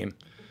next game.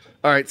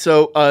 All right,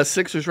 so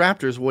Sixers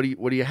Raptors. What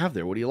do you have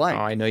there? What do you like?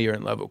 Oh, I know you're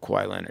in love with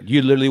Kawhi Leonard.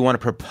 You literally want to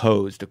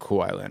propose to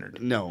Kawhi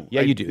Leonard. No.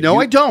 Yeah, you do.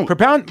 No, I don't.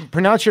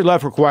 Pronounce your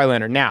love for Kawhi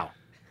Leonard now.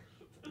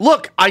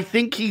 Look, I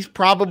think he's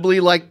probably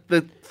like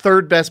the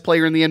third best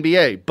player in the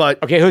NBA.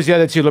 But Okay, who's the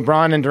other two?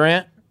 LeBron and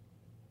Durant?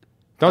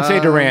 Don't say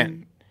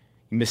Durant.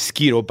 You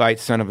mosquito bite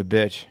son of a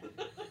bitch.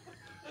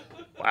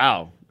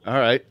 wow. All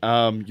right.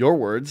 Your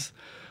words.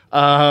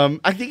 I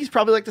think he's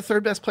probably like the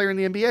third best player in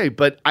the NBA.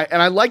 But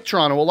I like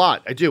Toronto a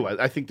lot. I do.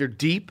 I think they're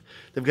deep.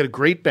 They've got a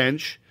great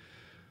bench.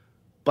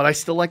 But I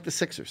still like the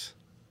Sixers.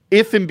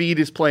 If Embiid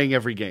is playing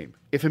every game.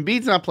 If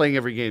Embiid's not playing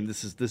every game,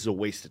 this is a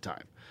waste of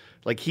time.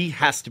 Like, he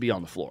has to be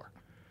on the floor.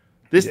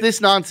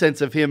 This nonsense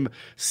of him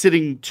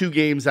sitting 2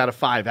 games out of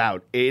 5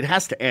 out, it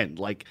has to end.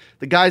 Like,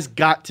 the guy's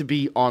got to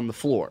be on the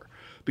floor.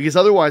 Because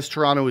otherwise,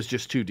 Toronto is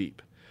just too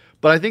deep.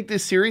 But I think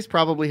this series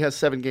probably has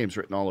 7 games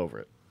written all over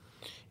it.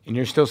 And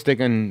you're still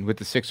sticking with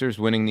the Sixers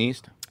winning the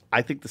East?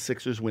 I think the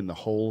Sixers win the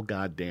whole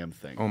goddamn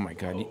thing. Oh, my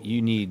God.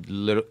 You need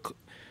little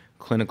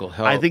clinical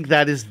help. I think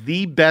that is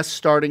the best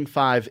starting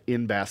 5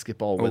 in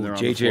basketball when they're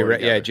on the floor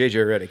together. Yeah,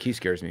 JJ Redick. He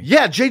scares me.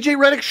 Yeah, JJ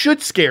Redick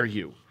should scare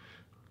you.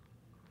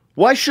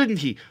 Why shouldn't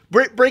he?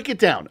 Break it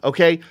down,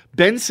 okay?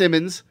 Ben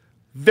Simmons,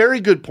 very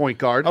good point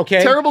guard.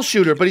 Okay. Terrible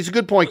shooter, but he's a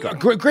good point guard.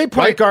 Great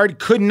point guard.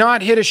 Could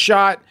not hit a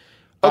shot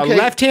Okay.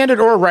 left-handed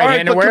or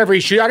right-handed, but wherever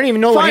he shoots. I don't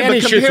even know what fine, hand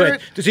he but shoots compare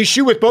with. Does he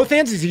shoot with both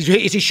hands? Is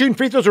he shooting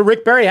free throws with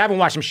Rick Barry? I haven't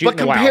watched him shoot But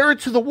in a while. compare it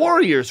to the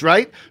Warriors,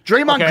 right?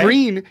 Draymond Okay.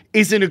 Green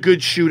isn't a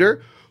good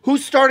shooter.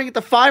 Who's starting at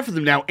the 5 for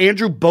them now?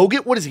 Andrew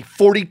Bogut? What is he,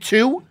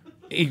 42?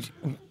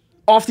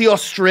 Off the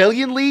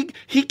Australian League?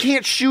 He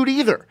can't shoot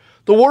either.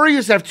 The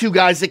Warriors have 2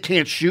 guys that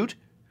can't shoot.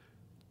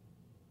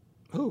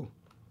 Who?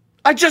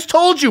 I just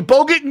told you,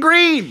 Bogut and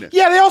Green.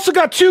 Yeah, they also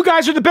got 2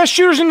 guys who are the best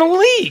shooters in the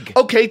league.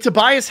 Okay,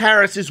 Tobias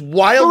Harris is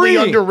wildly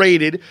 3.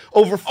 underrated.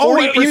 Over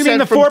 40% you mean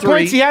the from 4 3.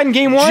 points he had in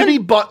game 1? Jimmy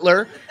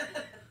Butler.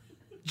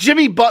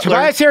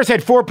 Tobias Harris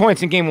had 4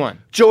 points in game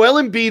 1.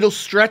 Joel Embiid will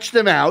stretch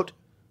them out.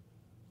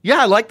 Yeah,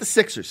 I like the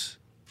Sixers.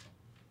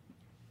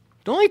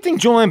 The only thing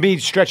Joel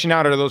Embiid's stretching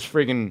out are those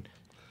friggin'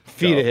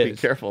 feet of his. Be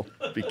careful.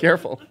 Be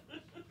careful.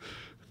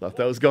 Thought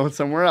that was going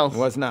somewhere else. It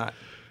was not.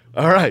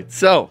 All right,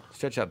 so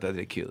Stretch out the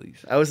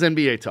Achilles. that was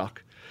NBA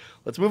talk.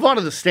 Let's move on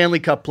to the Stanley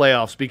Cup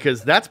playoffs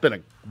because that's been a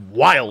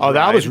wild Oh,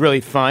 that ride. was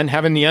really fun,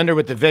 having the under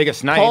with the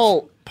Vegas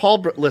Knights.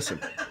 Listen.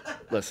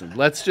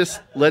 Let's just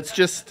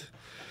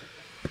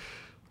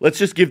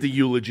give the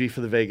eulogy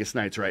for the Vegas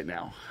Knights right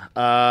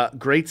now.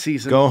 Great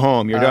season. Go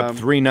home. You're up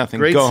 3-0.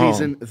 Great Go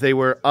season. home. They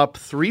were up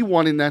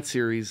 3-1 in that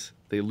series.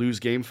 They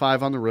lose Game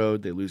 5 on the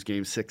road. They lose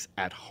Game 6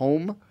 at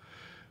home,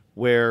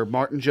 where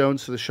Martin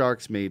Jones for the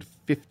Sharks made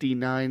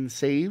 59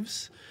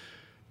 saves.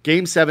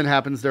 Game 7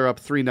 happens. They're up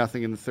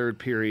 3-0 in the third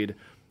period.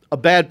 A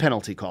bad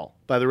penalty call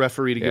by the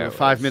referee to give a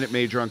 5-minute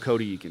major on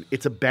Cody Eakin.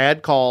 It's a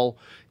bad call.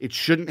 It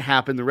shouldn't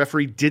happen. The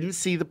referee didn't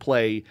see the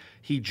play.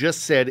 He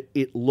just said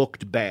it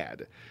looked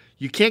bad.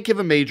 You can't give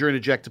a major and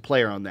eject a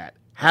player on that.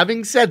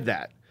 Having said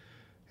that,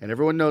 and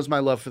everyone knows my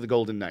love for the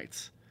Golden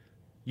Knights,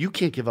 you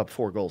can't give up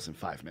 4 goals in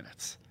 5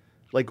 minutes.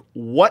 Like,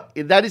 what?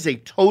 That is a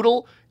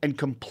total and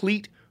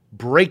complete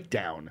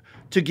breakdown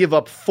to give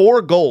up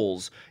 4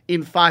 goals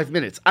in 5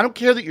 minutes. I don't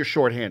care that you're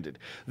shorthanded.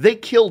 They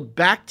killed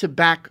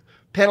back-to-back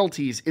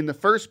penalties in the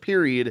first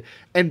period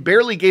and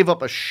barely gave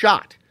up a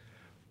shot.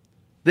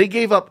 They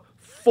gave up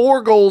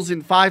 4 goals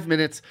in 5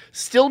 minutes,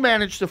 still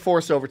managed to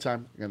force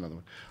overtime. I got another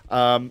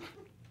one.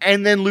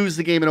 And then lose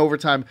the game in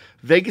overtime.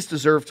 Vegas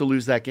deserved to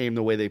lose that game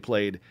the way they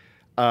played.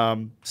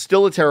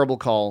 Still a terrible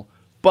call.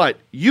 But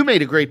you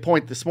made a great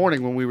point this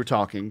morning when we were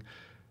talking.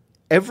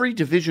 Every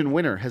division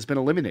winner has been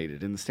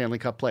eliminated in the Stanley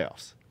Cup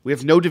playoffs. We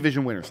have no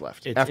division winners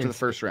left after the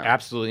first round.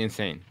 Absolutely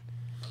insane.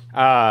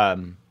 Our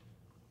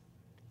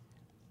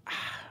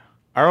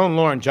own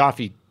Lauren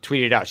Joffe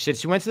tweeted out. She said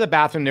she went to the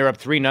bathroom. They were up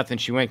 3-0.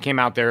 She came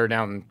out there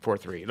down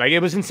 4-3. Like, it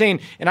was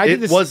insane. And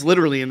it was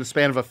literally in the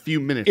span of a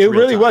few minutes. It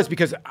really was,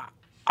 because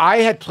I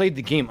had played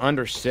the game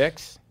under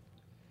 6,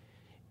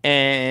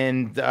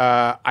 and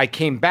I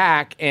came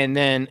back, and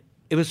then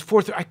it was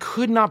 4-3. I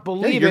could not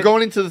believe it. You're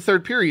going into the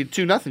third period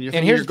 2-0.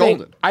 And here's the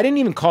thing. I didn't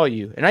even call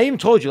you. And I even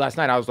told you last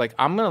night, I was like,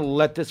 I'm going to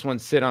let this one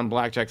sit on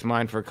BlackJack's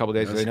mind for a couple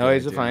days. I know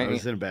he's a fine. I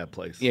was in a bad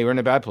place. Yeah, we're in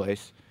a bad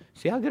place.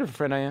 See how good of a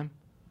friend I am?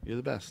 You're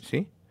the best.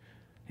 See?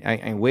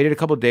 I waited a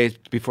couple days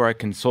before I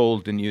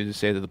consoled in you to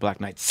say that the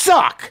Black Knights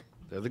suck.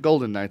 They're the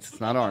Golden Knights.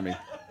 It's not Army.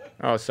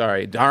 Oh,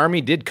 sorry. The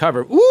Army did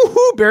cover.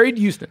 Woohoo! Buried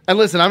Houston. And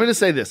listen, I'm going to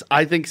say this.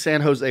 I think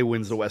San Jose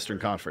wins the Western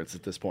Conference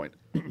at this point.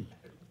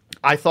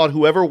 I thought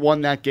whoever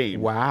won that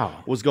game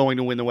was going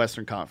to win the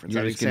Western Conference.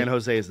 I think San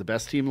Jose is the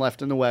best team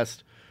left in the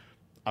West.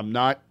 I'm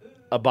not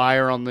a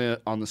buyer on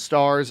the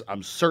Stars.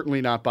 I'm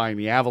certainly not buying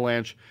the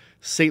Avalanche.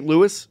 St.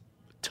 Louis,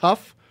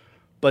 tough,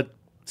 but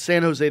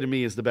San Jose to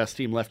me is the best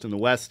team left in the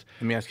West.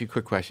 Let me ask you a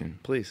quick question.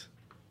 Please.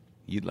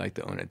 You'd like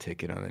to own a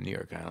ticket on the New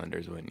York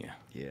Islanders, wouldn't you?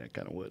 Yeah, I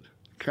kind of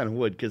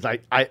would. Because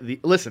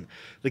listen,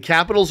 the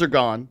Capitals are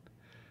gone.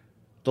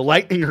 The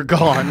Lightning are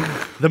gone.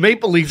 The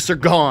Maple Leafs are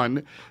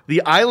gone.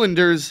 The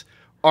Islanders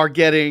are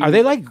getting... Are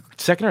they like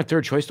second or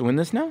third choice to win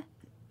this now?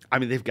 I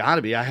mean, they've got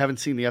to be. I haven't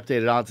seen the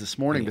updated odds this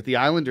morning, but the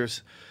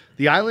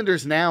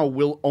Islanders now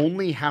will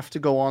only have to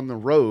go on the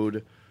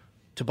road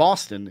to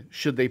Boston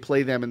should they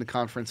play them in the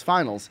conference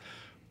finals.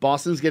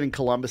 Boston's getting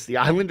Columbus. The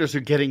Islanders are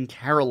getting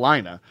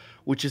Carolina,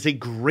 which is a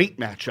great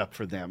matchup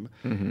for them.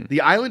 Mm-hmm.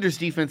 The Islanders'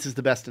 defense is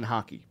the best in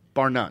hockey,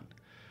 bar none.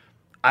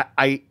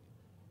 I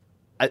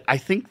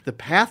think the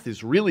path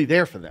is really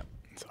there for them.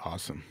 It's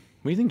awesome.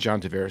 What do you think John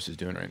Tavares is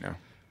doing right now?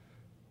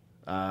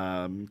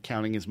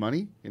 Counting his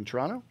money in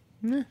Toronto?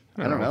 I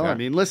don't know. I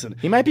mean, listen.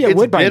 He might be at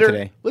Woodbine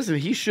today. Listen,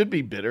 he should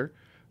be bitter.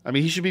 I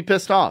mean, he should be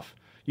pissed off.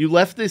 You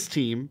left this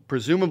team,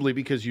 presumably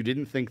because you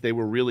didn't think they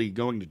were really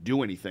going to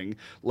do anything.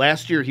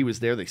 Last year he was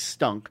there. They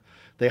stunk.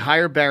 They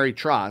hired Barry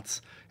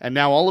Trotz, and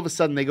now all of a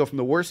sudden they go from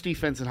the worst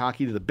defense in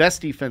hockey to the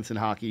best defense in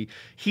hockey.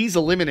 He's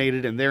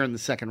eliminated, and they're in the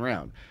second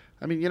round.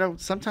 I mean,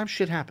 sometimes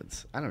shit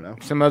happens. I don't know.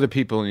 Some other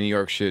people in New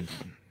York should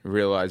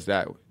realize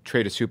that.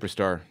 Trade a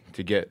superstar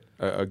to get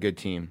a good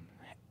team.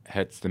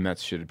 Hence, the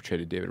Mets should have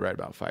traded David Wright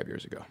about 5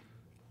 years ago.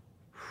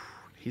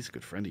 He's a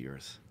good friend of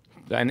yours.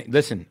 And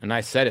listen, and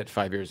I said it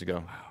 5 years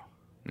ago. Wow.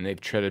 And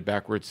they've treaded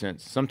backwards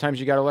since. Sometimes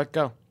you got to let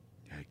go.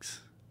 Yikes.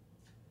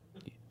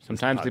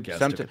 Sometimes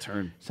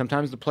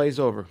the play's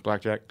over,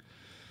 BlackJack.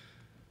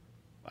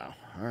 Wow.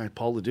 All right,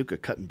 Paul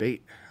LaDuca cutting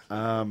bait.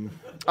 All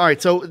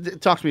right, so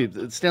talk to me.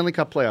 The Stanley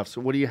Cup playoffs,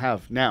 what do you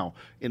have now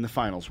in the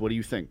finals? What do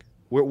you think?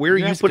 Where are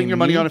you putting your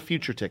money on a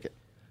future ticket?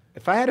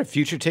 If I had a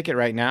future ticket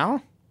right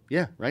now?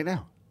 Yeah, right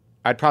now.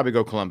 I'd probably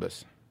go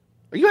Columbus.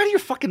 Are you out of your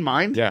fucking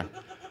mind? Yeah.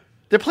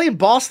 They're playing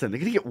Boston. They're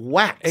going to get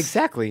whacked.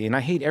 Exactly, and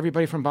I hate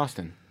everybody from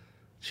Boston.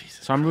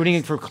 Jesus so I'm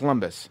rooting for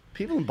Columbus.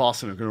 People in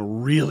Boston are going to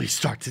really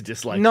start to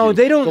dislike you. No,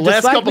 they don't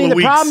dislike me. The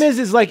problem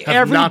is like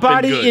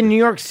everybody in New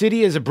York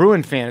City is a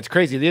Bruin fan. It's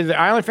crazy. They're either an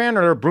Island fan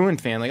or a Bruin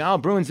fan. Like, oh,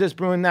 Bruins this,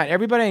 Bruin that.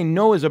 Everybody I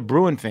know is a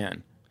Bruin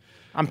fan.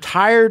 I'm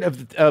tired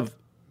of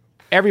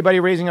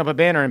everybody raising up a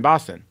banner in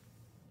Boston.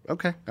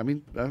 Okay. I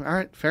mean, all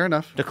right. Fair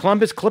enough. The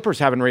Columbus Clippers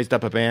haven't raised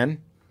up a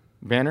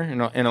banner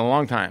in a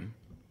long time.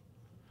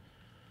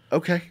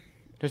 Okay.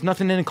 There's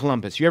nothing in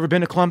Columbus. You ever been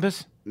to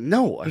Columbus?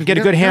 No. You can get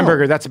a good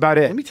hamburger. That's about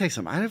it. Let me tell you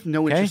something. I have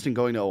no interest in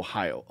going to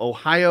Ohio.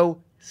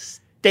 Ohio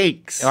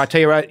stinks. I'll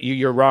tell you what.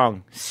 You're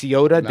wrong.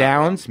 Scioto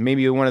Downs,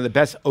 maybe one of the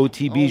best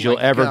OTBs you'll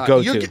ever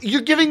go to.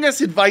 You're giving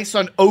us advice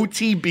on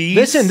OTBs?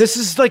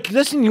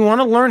 Listen, you want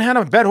to learn how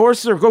to bet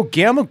horses or go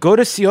gamble? Go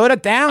to Scioto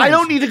Downs. I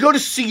don't need to go to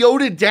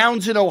Scioto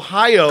Downs in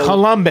Ohio.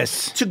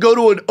 Columbus. To go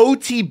to an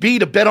OTB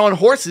to bet on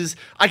horses.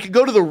 I could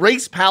go to the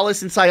Race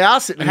Palace in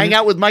Syosset and hang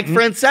out with Mike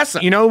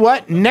Francesa. You know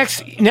what?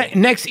 Next,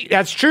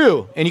 that's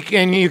true. And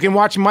you can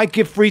watch Mike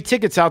give free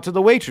tickets out to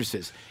the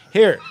waitresses.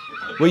 Here,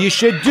 what you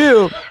should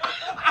do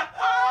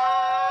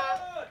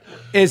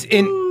is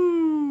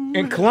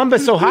in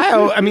Columbus,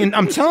 Ohio, I mean,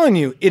 I'm telling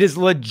you, it is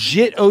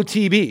legit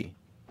OTB.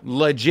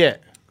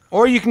 Legit.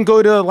 Or you can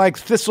go to, like,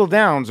 Thistle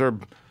Downs or...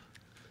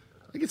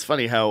 I think it's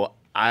funny how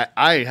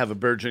I have a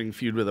burgeoning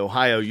feud with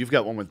Ohio. You've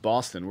got one with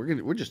Boston.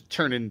 We're just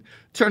turning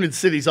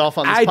cities off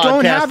on this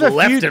podcast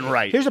left and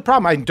right. Here's the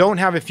problem. I don't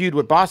have a feud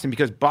with Boston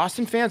because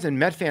Boston fans and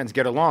Met fans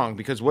get along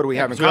because what do we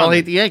have in common? We all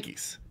hate the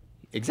Yankees.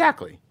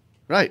 Exactly.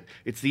 Right.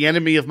 It's the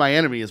enemy of my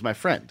enemy is my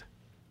friend.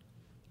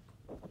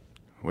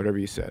 Whatever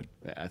you said.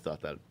 Yeah, I thought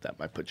that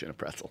might put you in a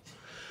pretzel.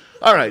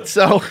 All right,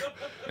 so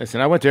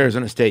listen, I went to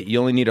Arizona State. You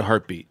only need a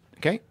heartbeat,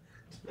 okay?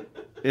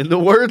 In the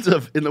words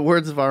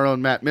of our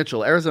own Matt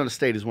Mitchell, Arizona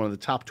State is one of the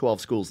top 12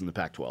 schools in the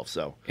Pac-12.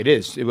 So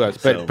it was.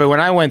 But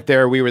when I went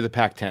there, we were the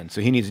Pac-10.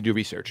 So he needs to do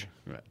research.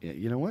 Right. Yeah,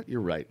 you know what? You're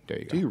right. There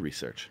you go. Do your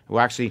research. Well,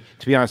 actually,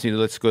 to be honest with you,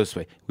 let's go this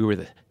way. We were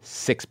the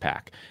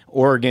six-pack.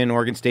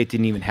 Oregon State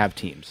didn't even have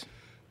teams.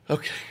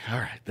 Okay, all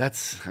right.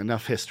 That's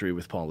enough history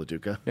with Paul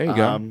LaDuca. There you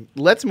go.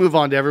 Let's move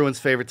on to everyone's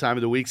favorite time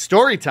of the week,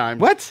 story time.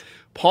 What?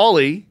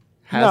 Paulie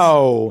has...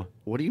 No.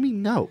 What do you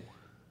mean no?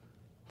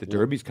 The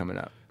Derby's coming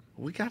up.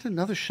 We got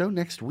another show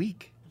next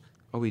week.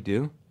 Oh, we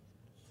do?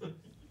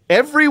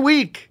 Every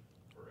week.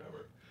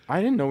 Forever. I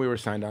didn't know we were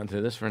signed on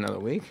to this for another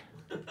week.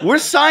 We're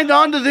signed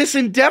on to this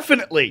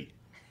indefinitely.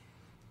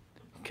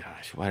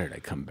 Gosh, why did I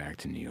come back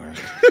to New York?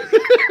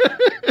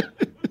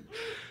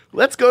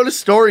 Let's go to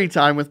story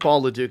time with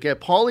Paul LaDuca.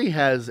 Paulie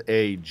has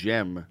a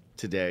gem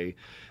today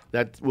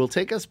that will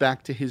take us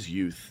back to his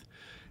youth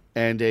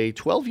and a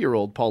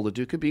 12-year-old Paul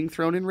LaDuca being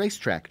thrown in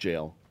racetrack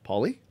jail.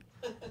 Paulie?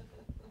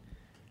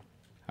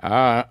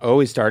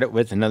 Always start it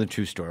with another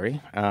true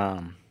story.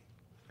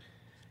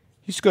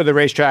 Used to go to the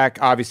racetrack.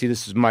 Obviously,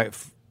 this is my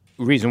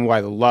reason why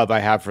the love I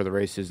have for the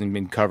races and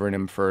been covering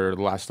them for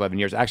the last 11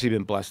 years. Actually,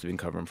 been blessed to be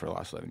covering them for the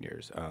last 11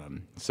 years.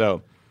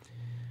 So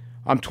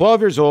I'm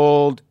 12 years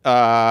old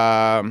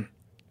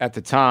at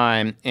the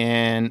time,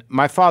 and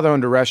my father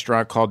owned a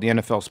restaurant called the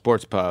NFL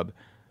Sports Pub.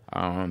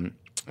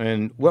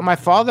 And what my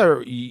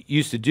father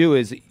used to do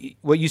is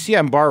what you see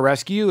on Bar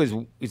Rescue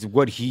is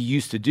what he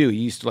used to do. He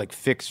used to like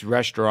fix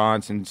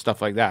restaurants and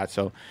stuff like that.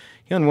 So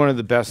he owned one of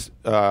the best.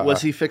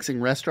 Was he fixing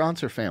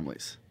restaurants or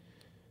families?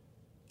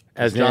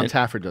 As John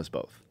Taffer does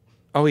both.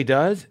 Oh, he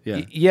does?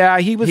 Yeah. Yeah,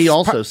 he was. He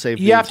also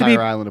saved the entire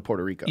island of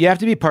Puerto Rico. You have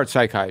to be part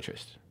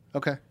psychiatrist.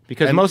 Okay.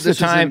 Because And most of this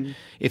the was time,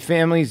 if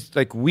families,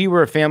 like we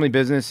were a family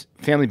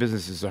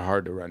businesses are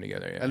hard to run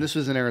together. Yeah. And this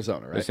was in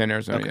Arizona, right? It's in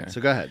Arizona, Okay, yeah. so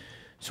go ahead.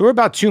 So we're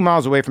about 2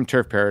 miles away from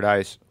Turf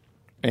Paradise.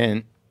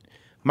 And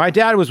my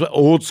dad was an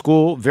old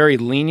school, very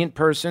lenient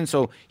person.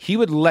 So he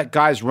would let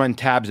guys run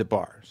tabs at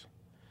bars.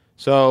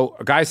 So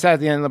a guy sat at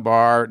the end of the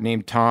bar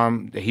named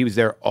Tom. He was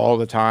there all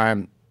the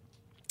time.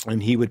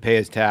 And he would pay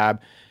his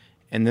tab.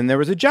 And then there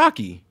was a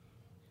jockey.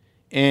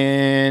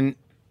 And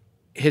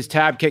his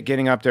tab kept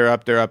getting up there.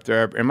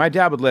 And my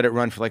dad would let it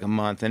run for like a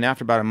month. And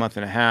after about a month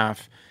and a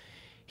half,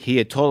 he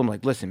had told him,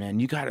 like, listen, man,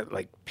 you got to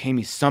like pay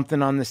me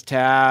something on this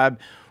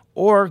tab.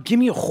 Or give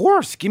me a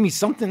horse. Give me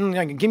something.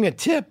 Like, give me a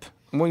tip.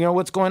 Well, you know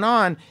what's going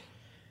on.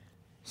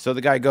 So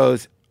the guy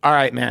goes, all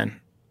right, man,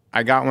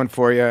 I got one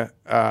for you.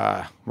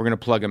 We're going to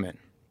plug him in.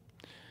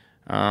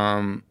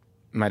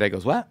 My dad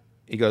goes, what?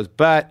 He goes,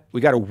 but we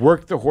got to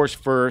work the horse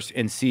first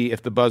and see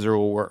if the buzzer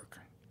will work.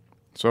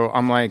 So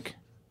I'm like,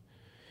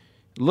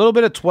 a little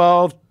bit of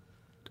 12,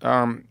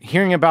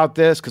 hearing about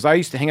this, because I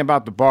used to hang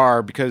about the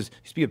bar because there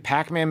used to be a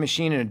Pac-Man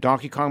machine and a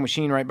Donkey Kong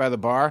machine right by the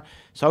bar.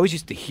 So I always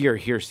used to hear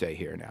hearsay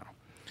here now.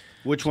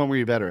 Which one were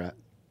you better at?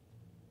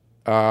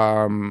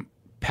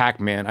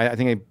 Pac-Man. I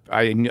think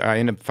I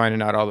ended up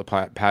finding out all the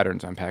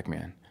patterns on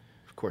Pac-Man.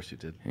 Of course you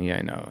did. Yeah,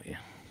 I know. Yeah.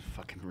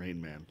 Fucking Rain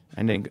Man.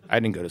 I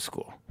didn't go to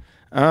school.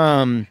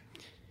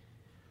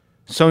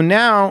 So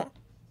now,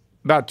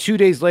 about 2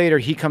 days later,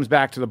 he comes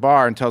back to the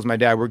bar and tells my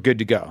dad, we're good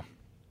to go.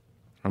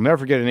 I'll never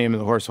forget the name of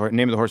the horse. The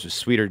name of the horse was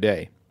Sweeter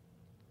Day.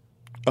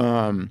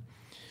 So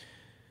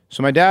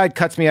my dad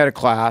cuts me out of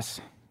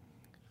class.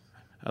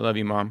 I love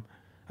you, Mom.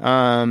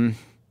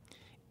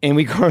 And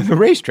we go to the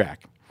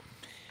racetrack.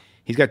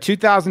 He's got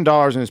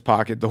 $2,000 in his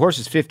pocket. The horse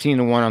is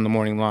 15-1 on the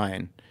morning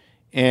line.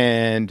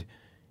 And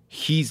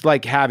he's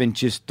like having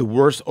just the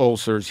worst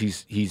ulcers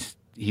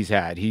he's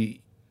had.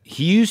 He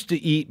used to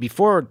eat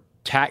before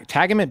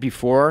Tagamet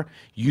before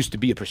used to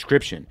be a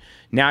prescription.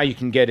 Now you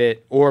can get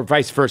it, or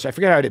vice versa. I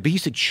forget how it is, but he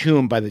used to chew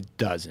them by the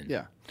dozen.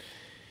 Yeah.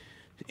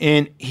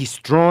 And he's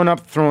throwing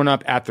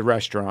up at the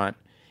restaurant.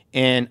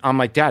 And I'm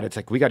like, Dad, it's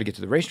like, we got to get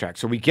to the racetrack.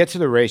 So we get to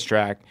the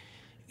racetrack.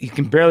 He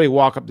can barely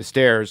walk up the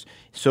stairs.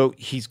 So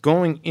he's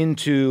going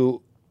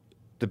into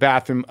the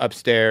bathroom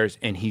upstairs,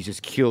 and he's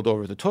just keeled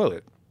over the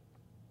toilet.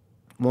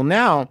 Well,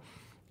 now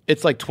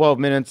it's like 12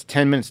 minutes,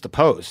 10 minutes to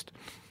post.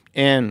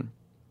 And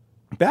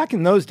back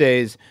in those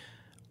days,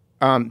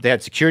 they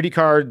had security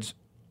cards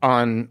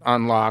on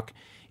lock,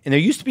 and there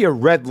used to be a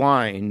red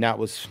line that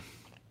was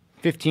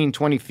 15,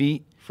 20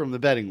 feet. From the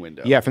betting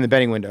window. Yeah, from the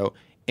betting window.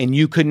 And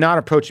you could not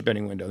approach the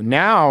betting window.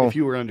 Now, if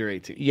you were under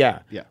 18. Yeah.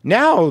 Yeah.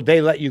 Now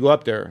they let you go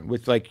up there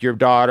with like your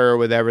daughter or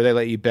whatever. They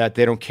let you bet.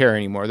 They don't care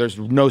anymore. There's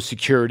no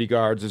security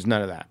guards. There's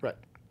none of that. Right.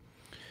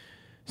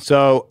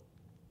 So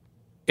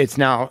it's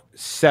now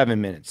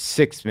 7 minutes,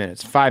 6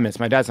 minutes, 5 minutes.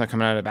 My dad's not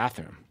coming out of the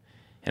bathroom.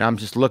 And I'm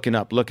just looking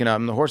up.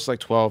 And the horse is like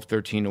 12,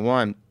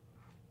 13-1.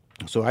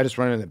 So I just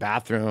run into the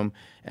bathroom.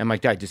 And I'm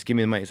like, Dad, just give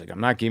me the money. He's like,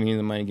 I'm not giving you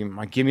the money.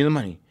 Give me the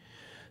money.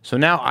 So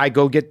now I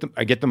get the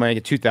money. I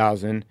get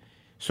 $2,000.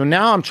 So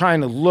now I'm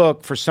trying to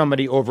look for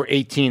somebody over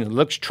 18 that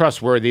looks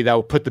trustworthy that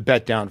will put the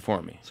bet down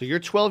for me. So you're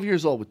 12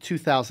 years old with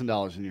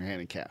 $2,000 in your hand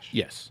in cash.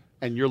 Yes.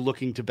 And you're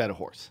looking to bet a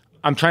horse.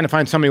 I'm trying to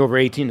find somebody over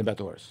 18 to bet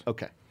the horse.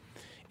 Okay.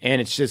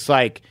 And it's just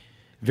like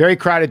very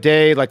crowded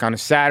day, like on a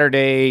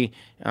Saturday.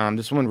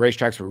 This is when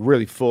racetracks were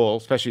really full,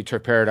 especially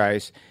Turf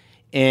Paradise.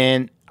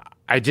 And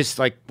I just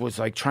like was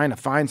like trying to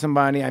find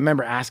somebody. I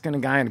remember asking a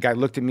guy, and the guy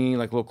looked at me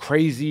like a little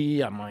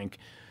crazy. I'm like,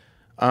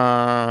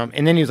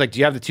 and then he was like, do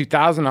you have the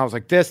 2,000? I was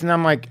like this. And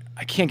I'm like,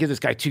 I can't give this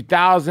guy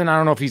 2,000. I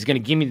don't know if he's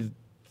going to give me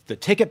the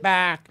ticket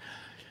back,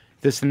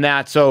 this and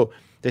that. So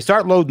they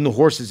start loading the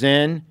horses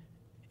in,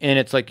 and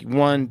it's like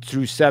 1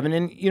 through 7.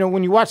 And, you know,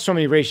 when you watch so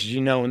many races,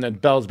 you know when the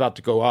bell's about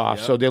to go off.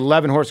 Yep. So the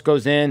 11 horse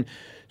goes in.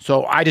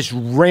 So I just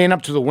ran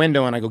up to the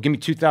window, and I go, give me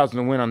 2,000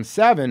 to win on the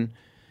 7.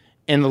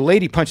 And the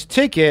lady punched a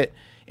ticket,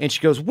 And she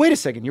goes, wait a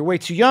second, you're way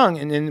too young.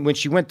 And then when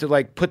she went to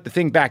like put the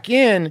thing back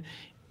in,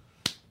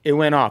 it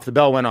went off. The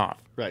bell went off.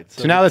 Right.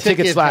 So now the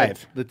ticket's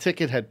live. The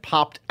ticket had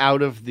popped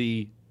out of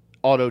the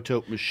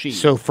auto-tote machine.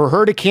 So for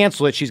her to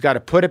cancel it, she's got to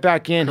put it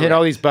back in, hit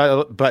all these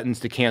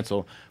buttons to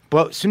cancel.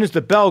 But as soon as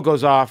the bell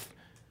goes off,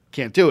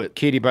 can't do it.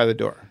 Katie by the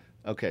door.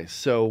 Okay,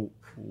 so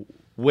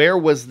where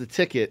was the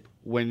ticket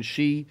when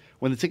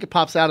the ticket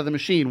pops out of the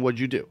machine? What'd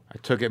you do? I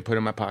took it and put it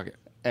in my pocket.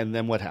 And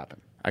then what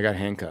happened? I got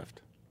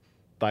handcuffed.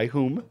 By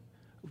whom?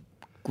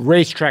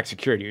 Racetrack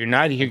security. You're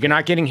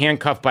not getting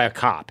handcuffed by a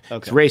cop. Okay.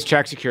 It's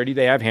racetrack security.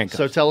 They have handcuffs.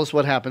 So tell us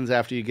what happens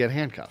after you get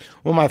handcuffed.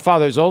 Well, my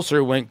father's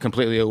ulcer went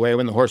completely away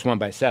when the horse won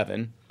by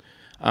 7.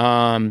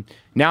 Now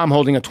I'm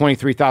holding a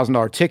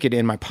 $23,000 ticket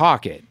in my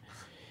pocket.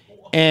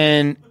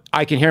 And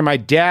I can hear my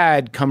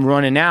dad come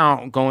running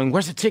out going,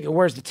 where's the ticket?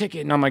 Where's the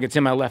ticket? And I'm like, it's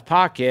in my left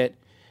pocket.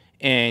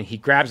 And he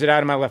grabs it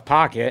out of my left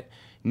pocket.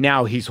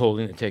 Now he's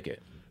holding the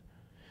ticket.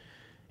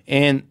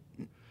 And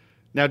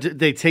now, did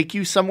they take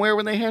you somewhere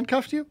when they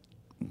handcuffed you?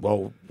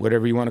 Well,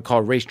 whatever you want to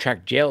call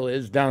racetrack jail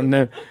is down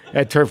there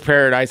at Turf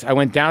Paradise. I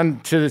went down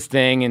to this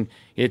thing, and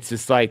it's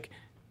just like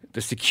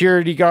the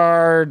security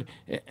guard,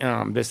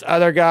 this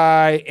other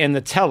guy, and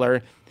the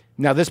teller.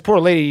 Now, this poor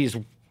lady is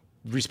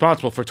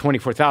responsible for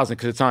 $24,000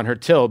 because it's on her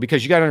till.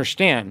 Because you got to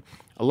understand,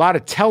 a lot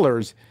of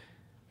tellers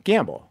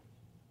gamble.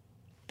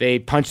 They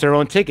punch their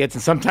own tickets,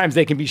 and sometimes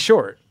they can be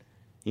short.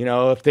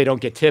 If they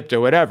don't get tipped or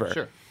whatever.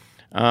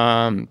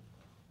 Sure.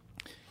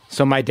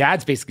 So my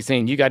dad's basically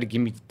saying, you got to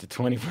give me the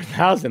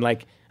 $24,000.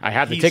 Like, I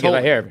have the He's ticket right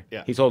holding here. it.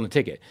 Yeah. He's holding the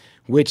ticket,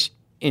 which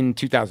in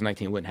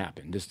 2019 wouldn't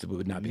happen. This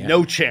would not be happening.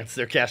 No chance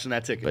they're cashing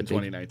that ticket in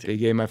 2019. They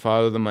gave my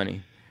father the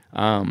money.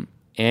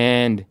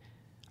 And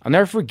I'll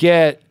never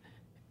forget,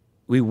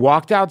 we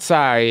walked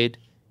outside,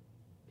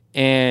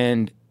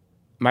 and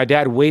my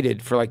dad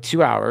waited for like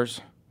 2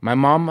 hours. My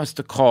mom must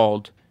have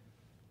called,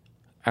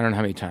 I don't know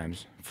how many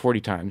times,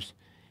 40 times.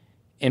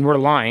 And we're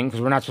lying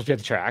because we're not supposed to be at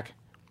the track.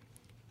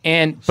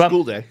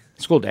 School day.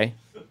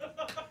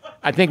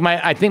 I think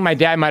my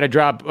dad might have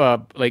dropped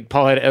like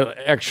Paul had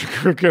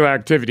extracurricular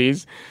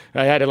activities.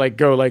 I had to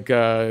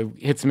go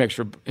hit some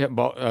extra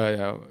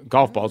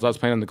golf balls. I was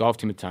playing on the golf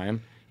team at the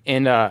time,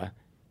 and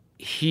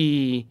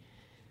he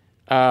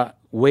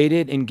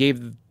waited and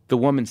gave the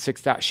woman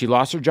 $6,000. She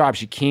lost her job.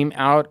 She came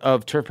out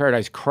of Turf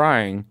Paradise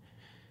crying,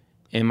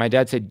 and my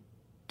dad said,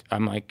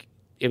 "I'm like,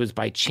 it was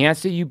by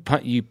chance that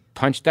you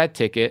punched that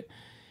ticket.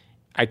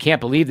 I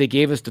can't believe they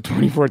gave us the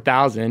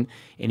 $24,000,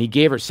 and he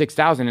gave her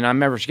 $6,000. And I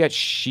never forget,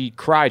 she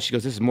cried. She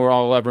goes, "This is more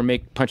I'll ever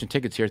make punching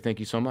tickets here. Thank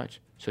you so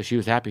much." So she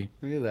was happy.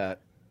 Look at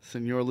that,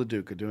 Senor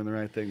LaDuca doing the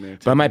right thing there.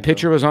 But my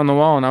picture was on the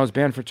wall, and I was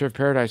banned for Turf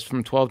Paradise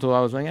from 12 till I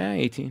was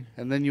 18.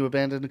 And then you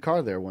abandoned a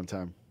car there one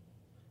time.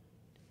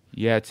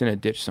 Yeah, it's in a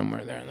ditch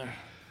somewhere there.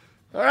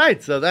 All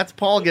right, so that's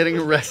Paul getting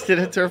arrested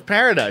at Turf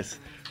Paradise.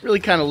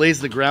 Really kind of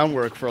lays the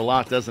groundwork for a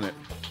lot, doesn't it?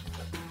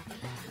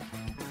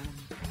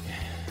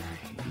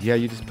 Yeah,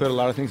 you just put a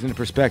lot of things into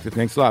perspective.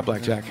 Thanks a lot,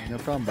 BlackJack. No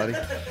problem, buddy.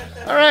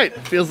 All right.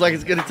 Feels like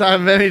it's a good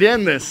time of any to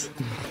end this.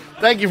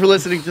 Thank you for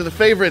listening to The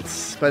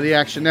Favorites by the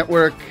Action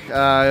Network.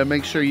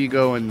 Make sure you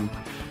go and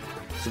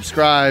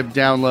subscribe,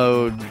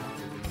 download,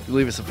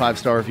 leave us a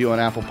 5-star review on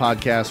Apple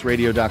Podcasts,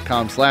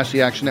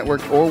 radio.com/The Action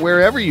Network, or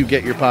wherever you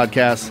get your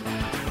podcasts.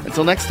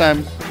 Until next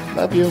time,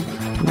 love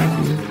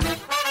you.